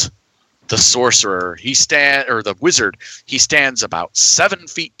Devos, the sorcerer. The wizard. He stands about 7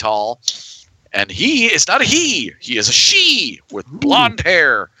 feet tall, and he is not a he is a she with blonde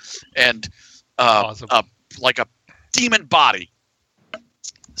hair and Awesome. like a demon body.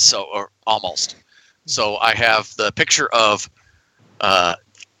 So, or almost. So I have the picture of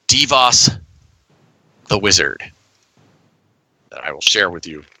Devos, the wizard, that I will share with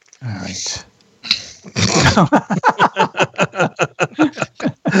you. All right.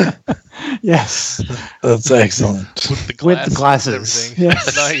 Yes, That's excellent. With the with the glasses. And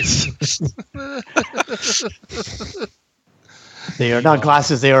glasses. everything. Yes, they are not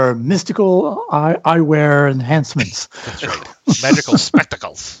glasses; they are mystical eyewear enhancements. That's right. Magical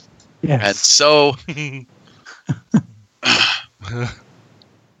spectacles. Yes. And so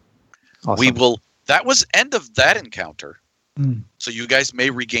Awesome. we will. That was end of that encounter. Mm. So you guys may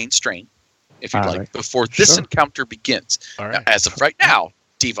regain strain if you'd All like right. before this Sure. encounter begins. All right. As of right now,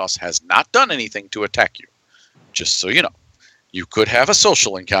 Devos has not done anything to attack you. Just so you know, you could have a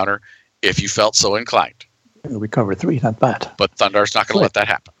social encounter if you felt so inclined. We covered 3, not bad. But Thundar's not going to let that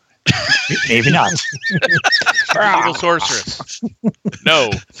happen. Maybe not. Evil sorceress.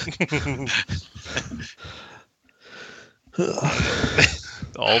 No.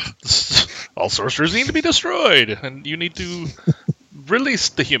 all sorcerers need to be destroyed, and you need to release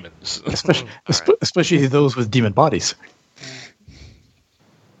the humans. Especially those with demon bodies.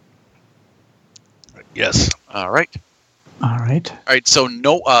 Yes. All right. All right. All right. So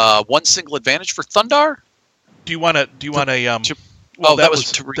no one single advantage for Thundar. Do you want a Well, that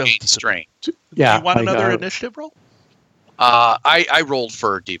was to regain strain. Yeah. Do you want like, another initiative roll? I rolled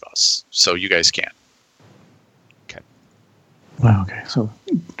for Devos, so you guys can. Well, okay. So,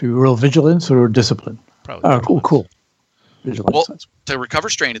 do you roll vigilance or discipline? Probably. Oh, cool. Vigilance. Well, that's- To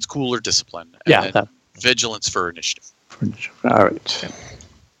recover strain, it's cool or discipline. And yeah. then That. vigilance for initiative. All right.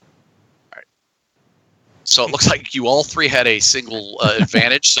 So it looks like you all three had a single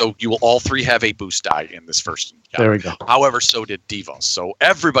advantage, so you will all three have a boost die in this first encounter. There we go. However, so did Devos. So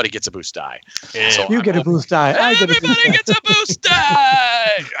everybody gets a boost die. So You get a boost die. I get a boost Everybody die. gets a boost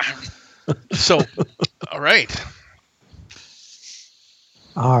die. So, all right.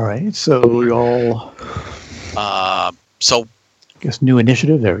 All right. So we all, So guess, new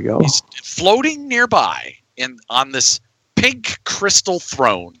initiative. There we go. he's floating nearby, on this pink crystal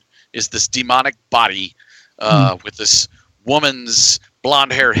throne is this demonic body with this woman's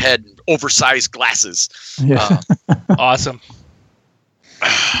blonde hair head and oversized glasses. Yeah. Awesome.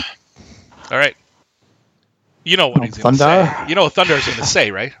 All right. You know what he's going to Thundar? say. You know what Thundar's going to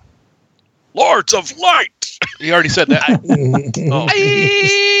say, right? Lords of Light. He already said that. Oh.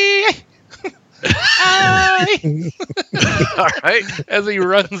 All right. As he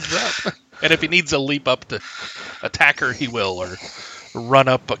runs up. And if he needs to leap up to attack her, he will. Or run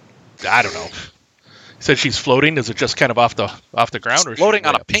up. I don't know. He said she's floating. Is it just kind of off the ground? Or is she Floating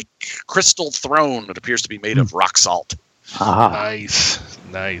on way a up? pink crystal throne that appears to be made of rock salt. Aha.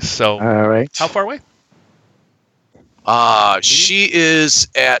 Nice. So, All right. how far away? She is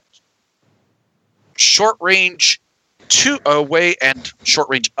at short range 2 away and short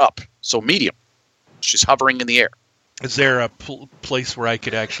range up, so medium. She's hovering in the air. Is there a place where I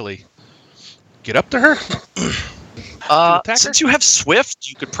could actually get up to her? attack her? Since you have Swift,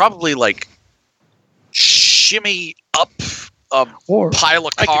 you could probably shimmy up a Or pile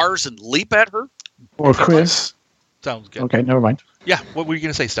of cars and leap at her. Chris. Sounds good. Okay. Never mind. Yeah. What were you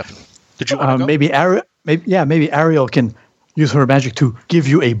going to say, Stefan? Did you want to go? Maybe Ariel. Maybe Ariel can use her magic to give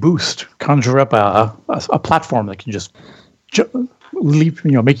you a boost. Conjure up a platform that can just leap.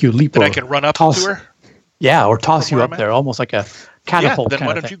 Make you leap. That or I can run up toss, to her? Yeah, or toss From you where up I'm at? there, almost like a Yeah, catapult. then kind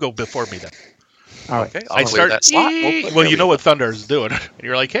why of don't thing. you go before me then? All right. Okay, I I'll clear start. that slot. Well, you know what Thundar's doing. And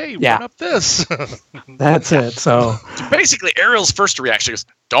you're like, hey, Yeah. run up this. That's it. So Basically, Ariel's first reaction is,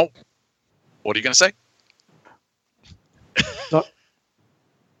 "Don't." What are you going to say?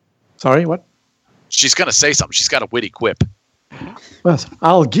 sorry. What? She's going to say something. She's got a witty quip. Well,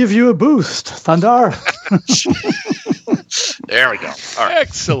 I'll give you a boost, Thundar. There we go. All right.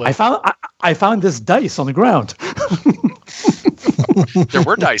 Excellent. I found this dice on the ground. There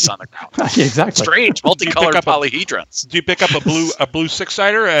were dice on the ground. Yeah, exactly. Strange, multicolored Pick up a- polyhedrons. Do you pick up a blue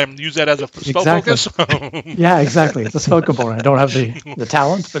six-sider and use that as a spell Exactly. focus? Yeah, exactly. It's a spell component. I don't have the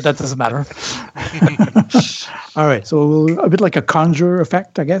talent, but that doesn't matter. All right. So a bit like a conjure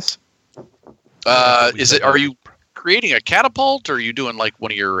effect, I guess. Are you creating a catapult, or are you doing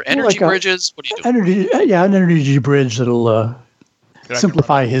one of your energy like a- bridges? What are you doing? An energy bridge that'll That I can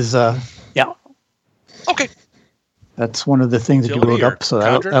simplify his. Yeah, Okay. that's one of the things that you Agility wrote or up. So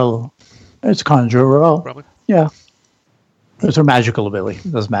conjure? that'll it's conjure. Well, Probably. yeah. It's her magical ability.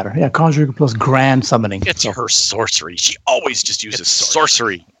 It doesn't matter. Yeah, conjure plus grand summoning. It's So her sorcery. She always just uses It's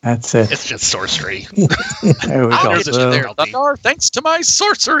sorcery. that's it. It's just sorcery. There we I'll go. There's a get you there, penalty. Thundar, thanks to my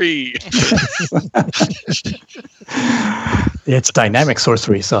sorcery. It's dynamic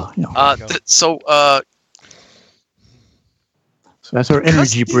sorcery. So So that's her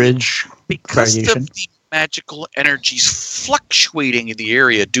energy because bridge because variation. of the magical energies fluctuating in the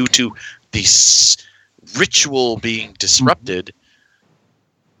area due to this ritual being disrupted,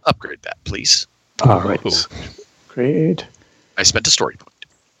 upgrade that, please. All right. Great. I spent a story point.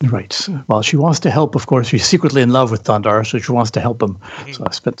 Right. Well, she wants to help, of course. She's secretly in love with Thundar, so she wants to help him. So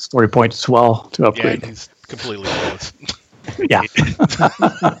I spent story point as well to Yeah, upgrade. he's completely clueless. Yeah. He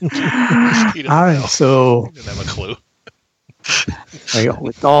doesn't All right. know. So He doesn't have a clue. there you go.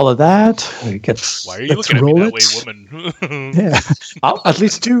 With all of that, we get. Why are you let's looking at me roll that it. way, woman? Yeah. At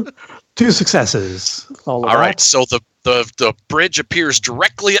least two successes. All Right, so the bridge appears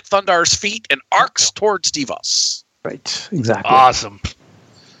directly at Thundar's feet and arcs towards Devos. Right. Exactly. Awesome.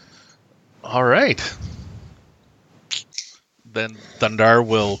 All right. Then Thundar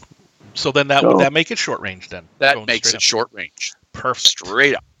will. So then would that make it short range then? That Going makes straight it up? short range. Perfect.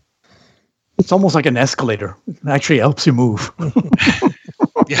 Straight up. It's almost like an escalator. It actually helps you move.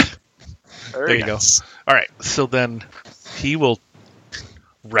 Yeah. Very There you nice. go. All right. So then he will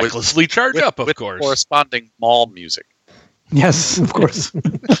recklessly charge up, of with course. corresponding mall music. Yes, of course.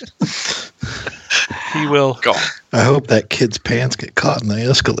 He will. Go on. I hope that kid's pants get caught in the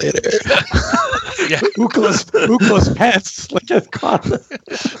escalator. Yeah. Ukla's pants like a caught.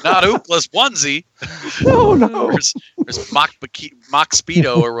 Not Ookla's onesie. No. There's mock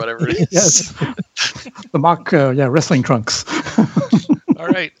Speedo or whatever it is. Yes. The mock, wrestling trunks. All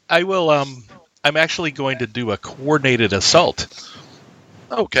right. I will. I'm actually going to do a coordinated assault.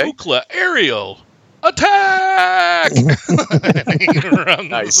 Okay. Ukla aerial attack. And he runs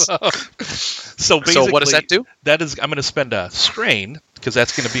Nice. up. So basically, So what does that do? That is, I'm going to spend a strain because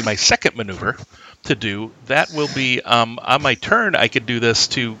that's going to be my second maneuver to do. That will be on my turn. I could do this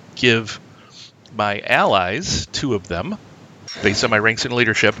to give my allies, 2 of them, based on my ranks and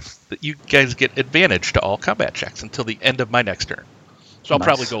leadership, that you guys get advantage to all combat checks until the end of my next turn. So I'll Nice.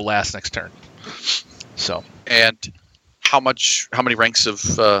 probably go last next turn. So And how many ranks of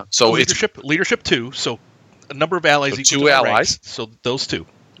so it's leadership 2. So a number of allies So equal 2 to my allies. ranks. So those 2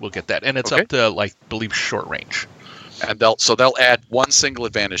 will get that, and it's Okay. up to believe short range. and they'll add 1 single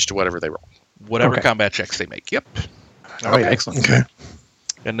advantage to whatever they roll. Whatever Okay. combat checks they make. Yep. All right, Okay. excellent. Okay.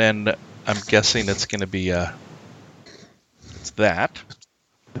 And then I'm guessing it's going to be it's that.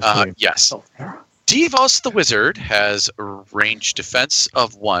 Yes. Oh, there. Devos the wizard has a range defense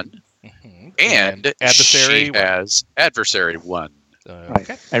of 1, and adversary. she has adversary 1. Right.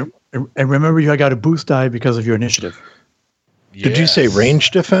 Okay. And remember, you got a boost die because of your initiative. Did you say Yes.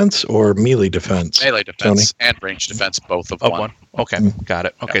 range defense or melee defense? Melee defense and range defense, both of Of 1. 1. Okay, got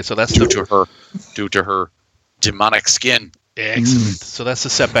it. Okay, so that's Due to her demonic skin. excellent. So that's the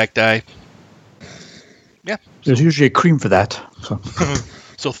setback die. Yeah. There's usually a cream for that. So.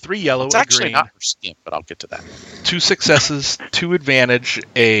 So 3 yellow, It's a actually green, not her skin, but I'll get to that. 2 successes, 2 advantage,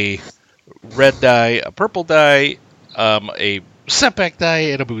 a red die, a purple die, a setback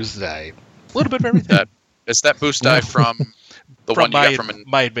die, and a boost die. A little bit of everything. Is that boost die from the one you got from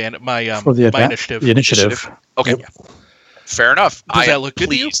my advantage, my For the my initiative. The initiative. Okay. Fair enough. Does I that am look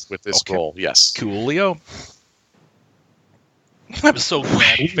good to you? pleased with this Okay. roll. Yes. Coolio. I'm so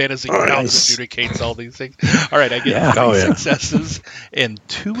glad Fantasy Grounds Nice. adjudicates all these things. All right, I get Yeah. 3 Oh, yeah. successes and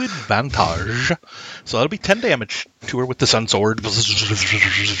 2 advantage. So that'll be 10 damage to her with the Sun Sword.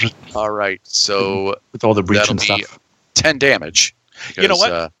 All right. So With all the breach that'll and be stuff. 10 damage. You know because,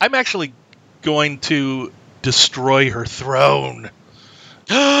 what? I'm actually going to destroy her throne.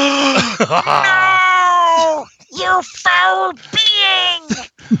 No! You foul being!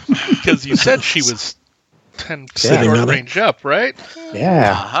 Because you said she was 10 Sitting short on it. range up, right?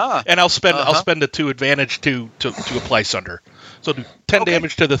 Yeah. Uh-huh. And I'll spend Uh-huh. a 2 advantage to apply Sunder. So do 10 Okay.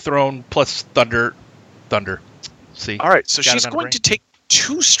 damage to the throne plus thunder. See? All right. So Got it she's on her going brain. to take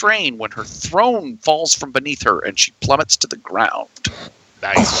 2 strain when her throne falls from beneath her and she plummets to the ground.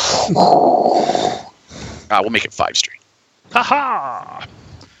 Nice. We'll make it 5 strain. Ha-ha!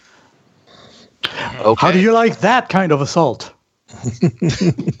 Okay. How do you like that kind of assault?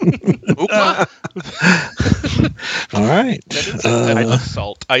 Ookla? All right. An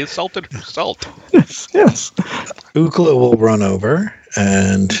assault. I assaulted her assault. Yes. Ookla will run over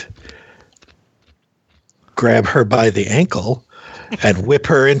and grab her by the ankle and whip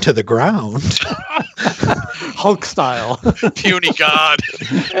her into the ground. Hulk style. Puny god.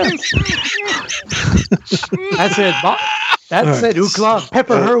 That's it. That's it, Ukla.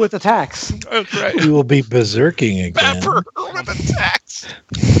 Pepper her with attacks. That's right. We will be berserking again. Pepper with attacks.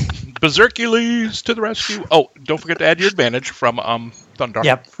 Bersercules to the rescue. Oh, don't forget to add your advantage from Thunder.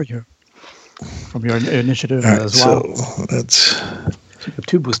 Yep, from your initiative All right, as well. so that's So you have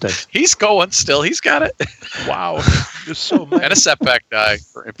 2 boost dice. He's going still. He's got it. Wow. You're so mad. And a setback die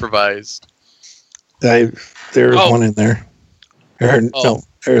for improvised. there's Oh. one in there. No,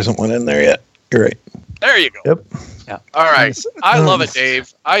 there isn't one in there yet. You're right. There you go. Yep. All right. I love it,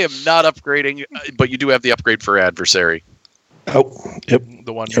 Dave. I am not upgrading, but you do have the upgrade for adversary Oh, yep.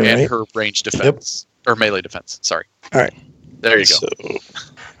 The one. All and right. her range defense. Or melee defense. Sorry. All right. There you go. So,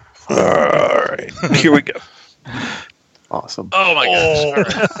 all right. Here we go. Awesome. Oh my gosh. All right.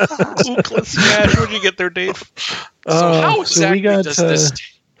 Ookla Smash. What'd you get there, Dave? So how so exactly we got, does this?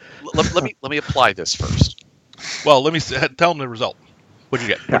 Let me apply this first. Well, let me tell them the result. What'd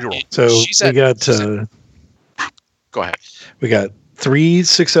you get? What'd you roll? So She said- Go ahead. we got 3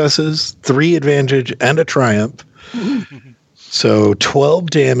 successes, 3 advantage, and a triumph. So 12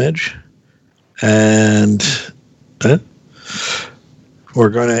 damage, and we're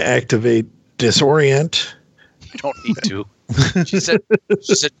going to activate disorient. You don't need to. She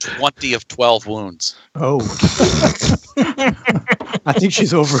said 20 of 12 wounds. Oh. I think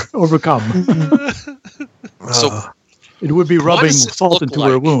she's overcome. So It would be rubbing does it salt look into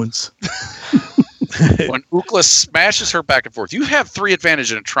her like? wounds. when Ookla smashes her back and forth, you have 3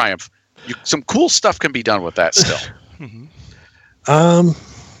 advantage and a triumph. Some cool stuff can be done with that still.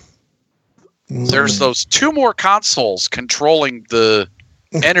 There's those 2 more consoles controlling the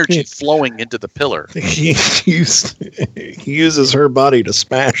energy flowing into the pillar. He uses her body to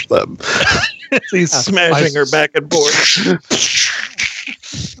smash them. He's smashing her back and forth.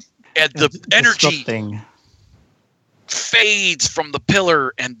 And the energy Disrupting. fades from the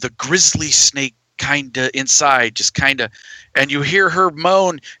pillar, and the grizzly snake kinda inside, just kinda, and you hear her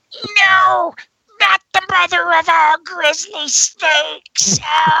moan, "No, not the mother of all grizzly snakes!"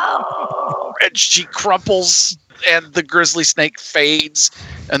 Oh. And she crumples, and the grizzly snake fades,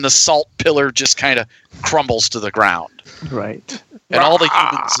 and the salt pillar just kind of crumbles to the ground. Right. And all the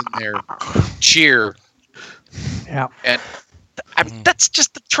humans in there cheer. Yeah. And I mean, that's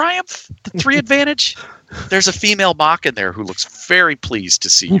just the triumph, the 3 advantage. There's a female mock in there who looks very pleased to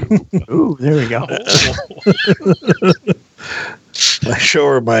see you. Ooh, there we go. I show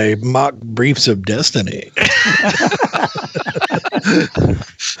her my mock briefs of destiny.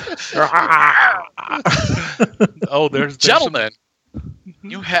 Oh, there's Gentlemen,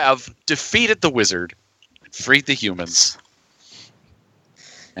 you have defeated the wizard, freed the humans,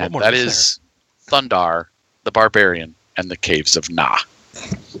 and more that is is Thundar, the barbarian, and the caves of Na.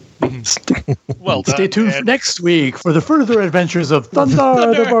 Well done, Stay tuned for man. next week for the further adventures of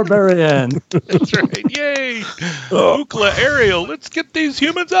Thundar the Barbarian. That's right. Yay! Ookla Ariel, let's get these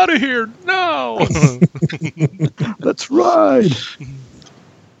humans out of here now! Let's ride.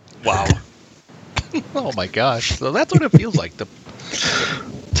 Wow. Oh my gosh. So that's what it feels like to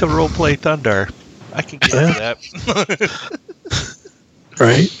roleplay Thunder. I can get into that.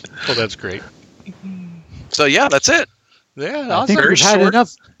 Right? Oh, that's great. So yeah, that's it. Yeah, I think awesome. we've had short.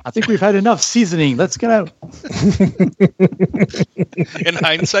 enough. I think we've had enough seasoning. Let's get out. In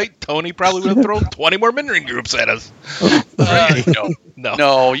hindsight, Tony probably would have thrown 20 more Minring groups at us. No,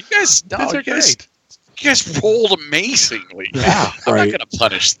 No. you guys, These are great. you guys rolled amazingly. Yeah, I'm right. not going to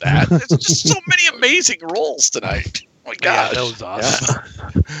punish that. There's just so many amazing rolls tonight. Oh my Yeah, gosh. that was awesome.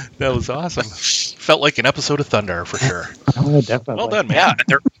 That was awesome. Felt like an episode of Thunder for sure. oh, definitely. Well done, man. Yeah,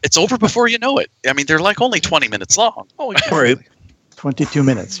 and it's over before you know it. I mean, they're like only 20 minutes long. Oh, yeah. Right. 22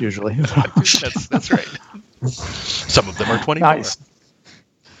 minutes usually. That's right. Some of them are 20 Nice.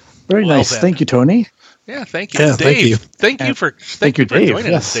 Very Well nice. then. Thank you, Tony. Yeah, thank you, Yeah, Dave. thank you. Thank you And for thank you, Dave,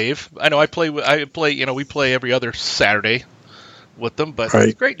 joining yes. us, Dave. I know I play. You know, we play every other Saturday with them, but Right.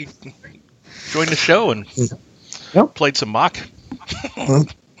 it's great. You joined the show and Yep. played some mock. Well,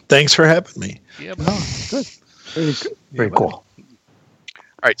 thanks for having me. Yeah, Oh, good. Very good. Very Yeah, cool. All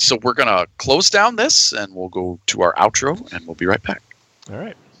right, so we're going to close down this, and we'll go to our outro, and we'll be right back. all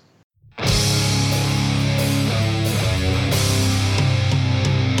right.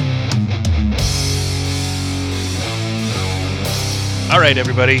 All right,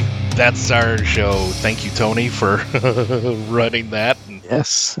 everybody. That's our show. Thank you, Tony, for running that. And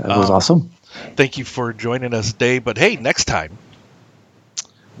Yes, that was Um, awesome. thank you for joining us, Dave. But hey, next time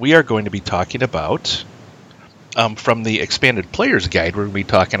we are going to be talking about, from the expanded player's guide, we're going to be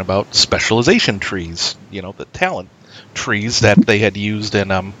talking about specialization trees. You know, the talent trees that they had used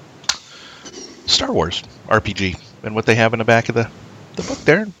in Star Wars RPG, and what they have in the back of the book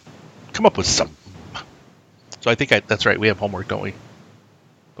there. Come up with some. So I think that's right. We have homework, don't we?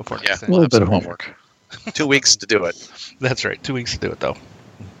 Before Yeah. next A time. little have bit some of homework. 2 weeks to do it. That's right. 2 weeks to do it, though.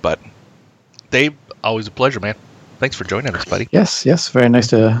 But Dave, always a pleasure, man. Thanks for joining us, buddy. Yes, yes. Very nice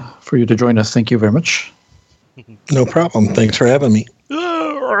for you to join us. Thank you very much. No problem. Thanks for having me.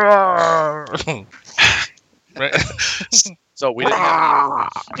 Right. So we didn't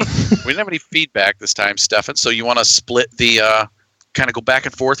have any feedback this time, Stefan. So you want to split the kind of go back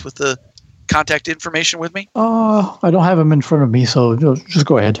and forth with the contact information with me? I don't have them in front of me, so just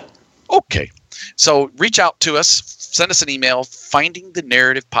go ahead. Okay. So reach out to us. Send us an email,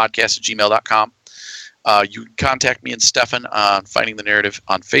 findingthenarrativepodcast@gmail.com. You can contact me and Stefan on Finding the Narrative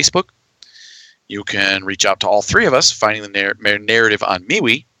on Facebook. You can reach out to all three of us, Finding the Narrative on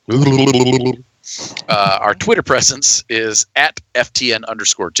MeWe. Our Twitter presence is at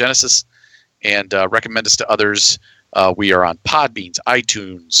 @FTN_Genesis. And recommend us to others. We are on Podbeans,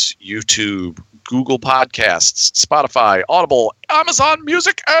 iTunes, YouTube, Google Podcasts, Spotify, Audible, Amazon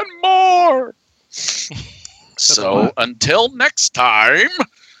Music, and more. So until next time,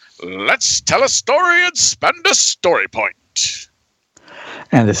 let's tell a story and spend a story point.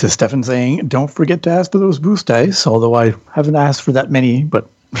 And this is Stefan saying, don't forget to ask for those boost dice, although I haven't asked for that many, but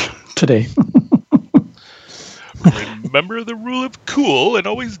today. Remember the rule of cool and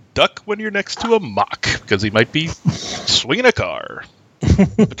always duck when you're next to a mock, because he might be swinging a car.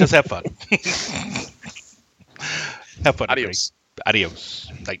 But just have fun. Have fun. Adios. Greg.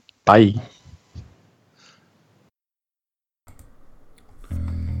 Adios. Night. Bye.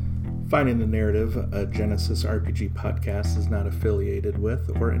 Finding the Narrative, a Genesis RPG podcast, is not affiliated with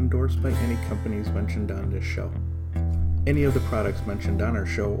or endorsed by any companies mentioned on this show. Any of the products mentioned on our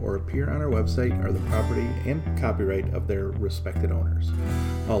show or appear on our website are the property and copyright of their respected owners.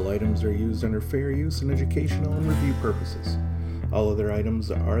 All items are used under fair use and educational and review purposes. All other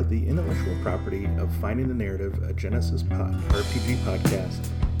items are the intellectual property of Finding the Narrative, a Genesis RPG podcast.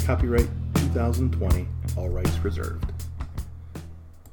 Copyright 2020, all rights reserved.